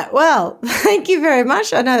right. Well, thank you very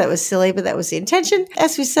much. I know that was silly, but that was the intention.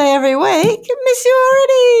 As we say every week, miss you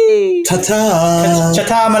already. Ta-ta.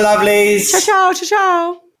 Ta-ta, my lovelies. Ciao, ciao,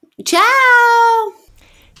 ciao. ciao.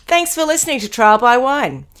 Thanks for listening to Trial by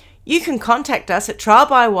Wine. You can contact us at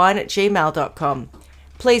trialbywine@gmail.com.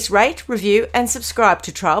 Please rate, review and subscribe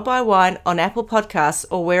to Trial by Wine on Apple Podcasts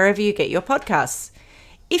or wherever you get your podcasts.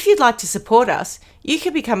 If you'd like to support us, you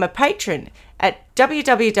can become a patron at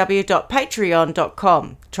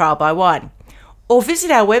www.patreon.com, Trial by Wine, or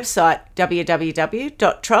visit our website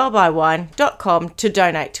www.trialbywine.com to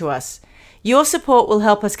donate to us. Your support will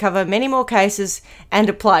help us cover many more cases and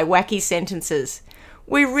apply wacky sentences.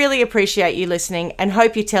 We really appreciate you listening and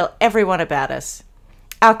hope you tell everyone about us.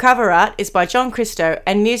 Our cover art is by John Christo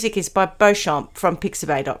and music is by Beauchamp from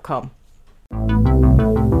pixabay.com.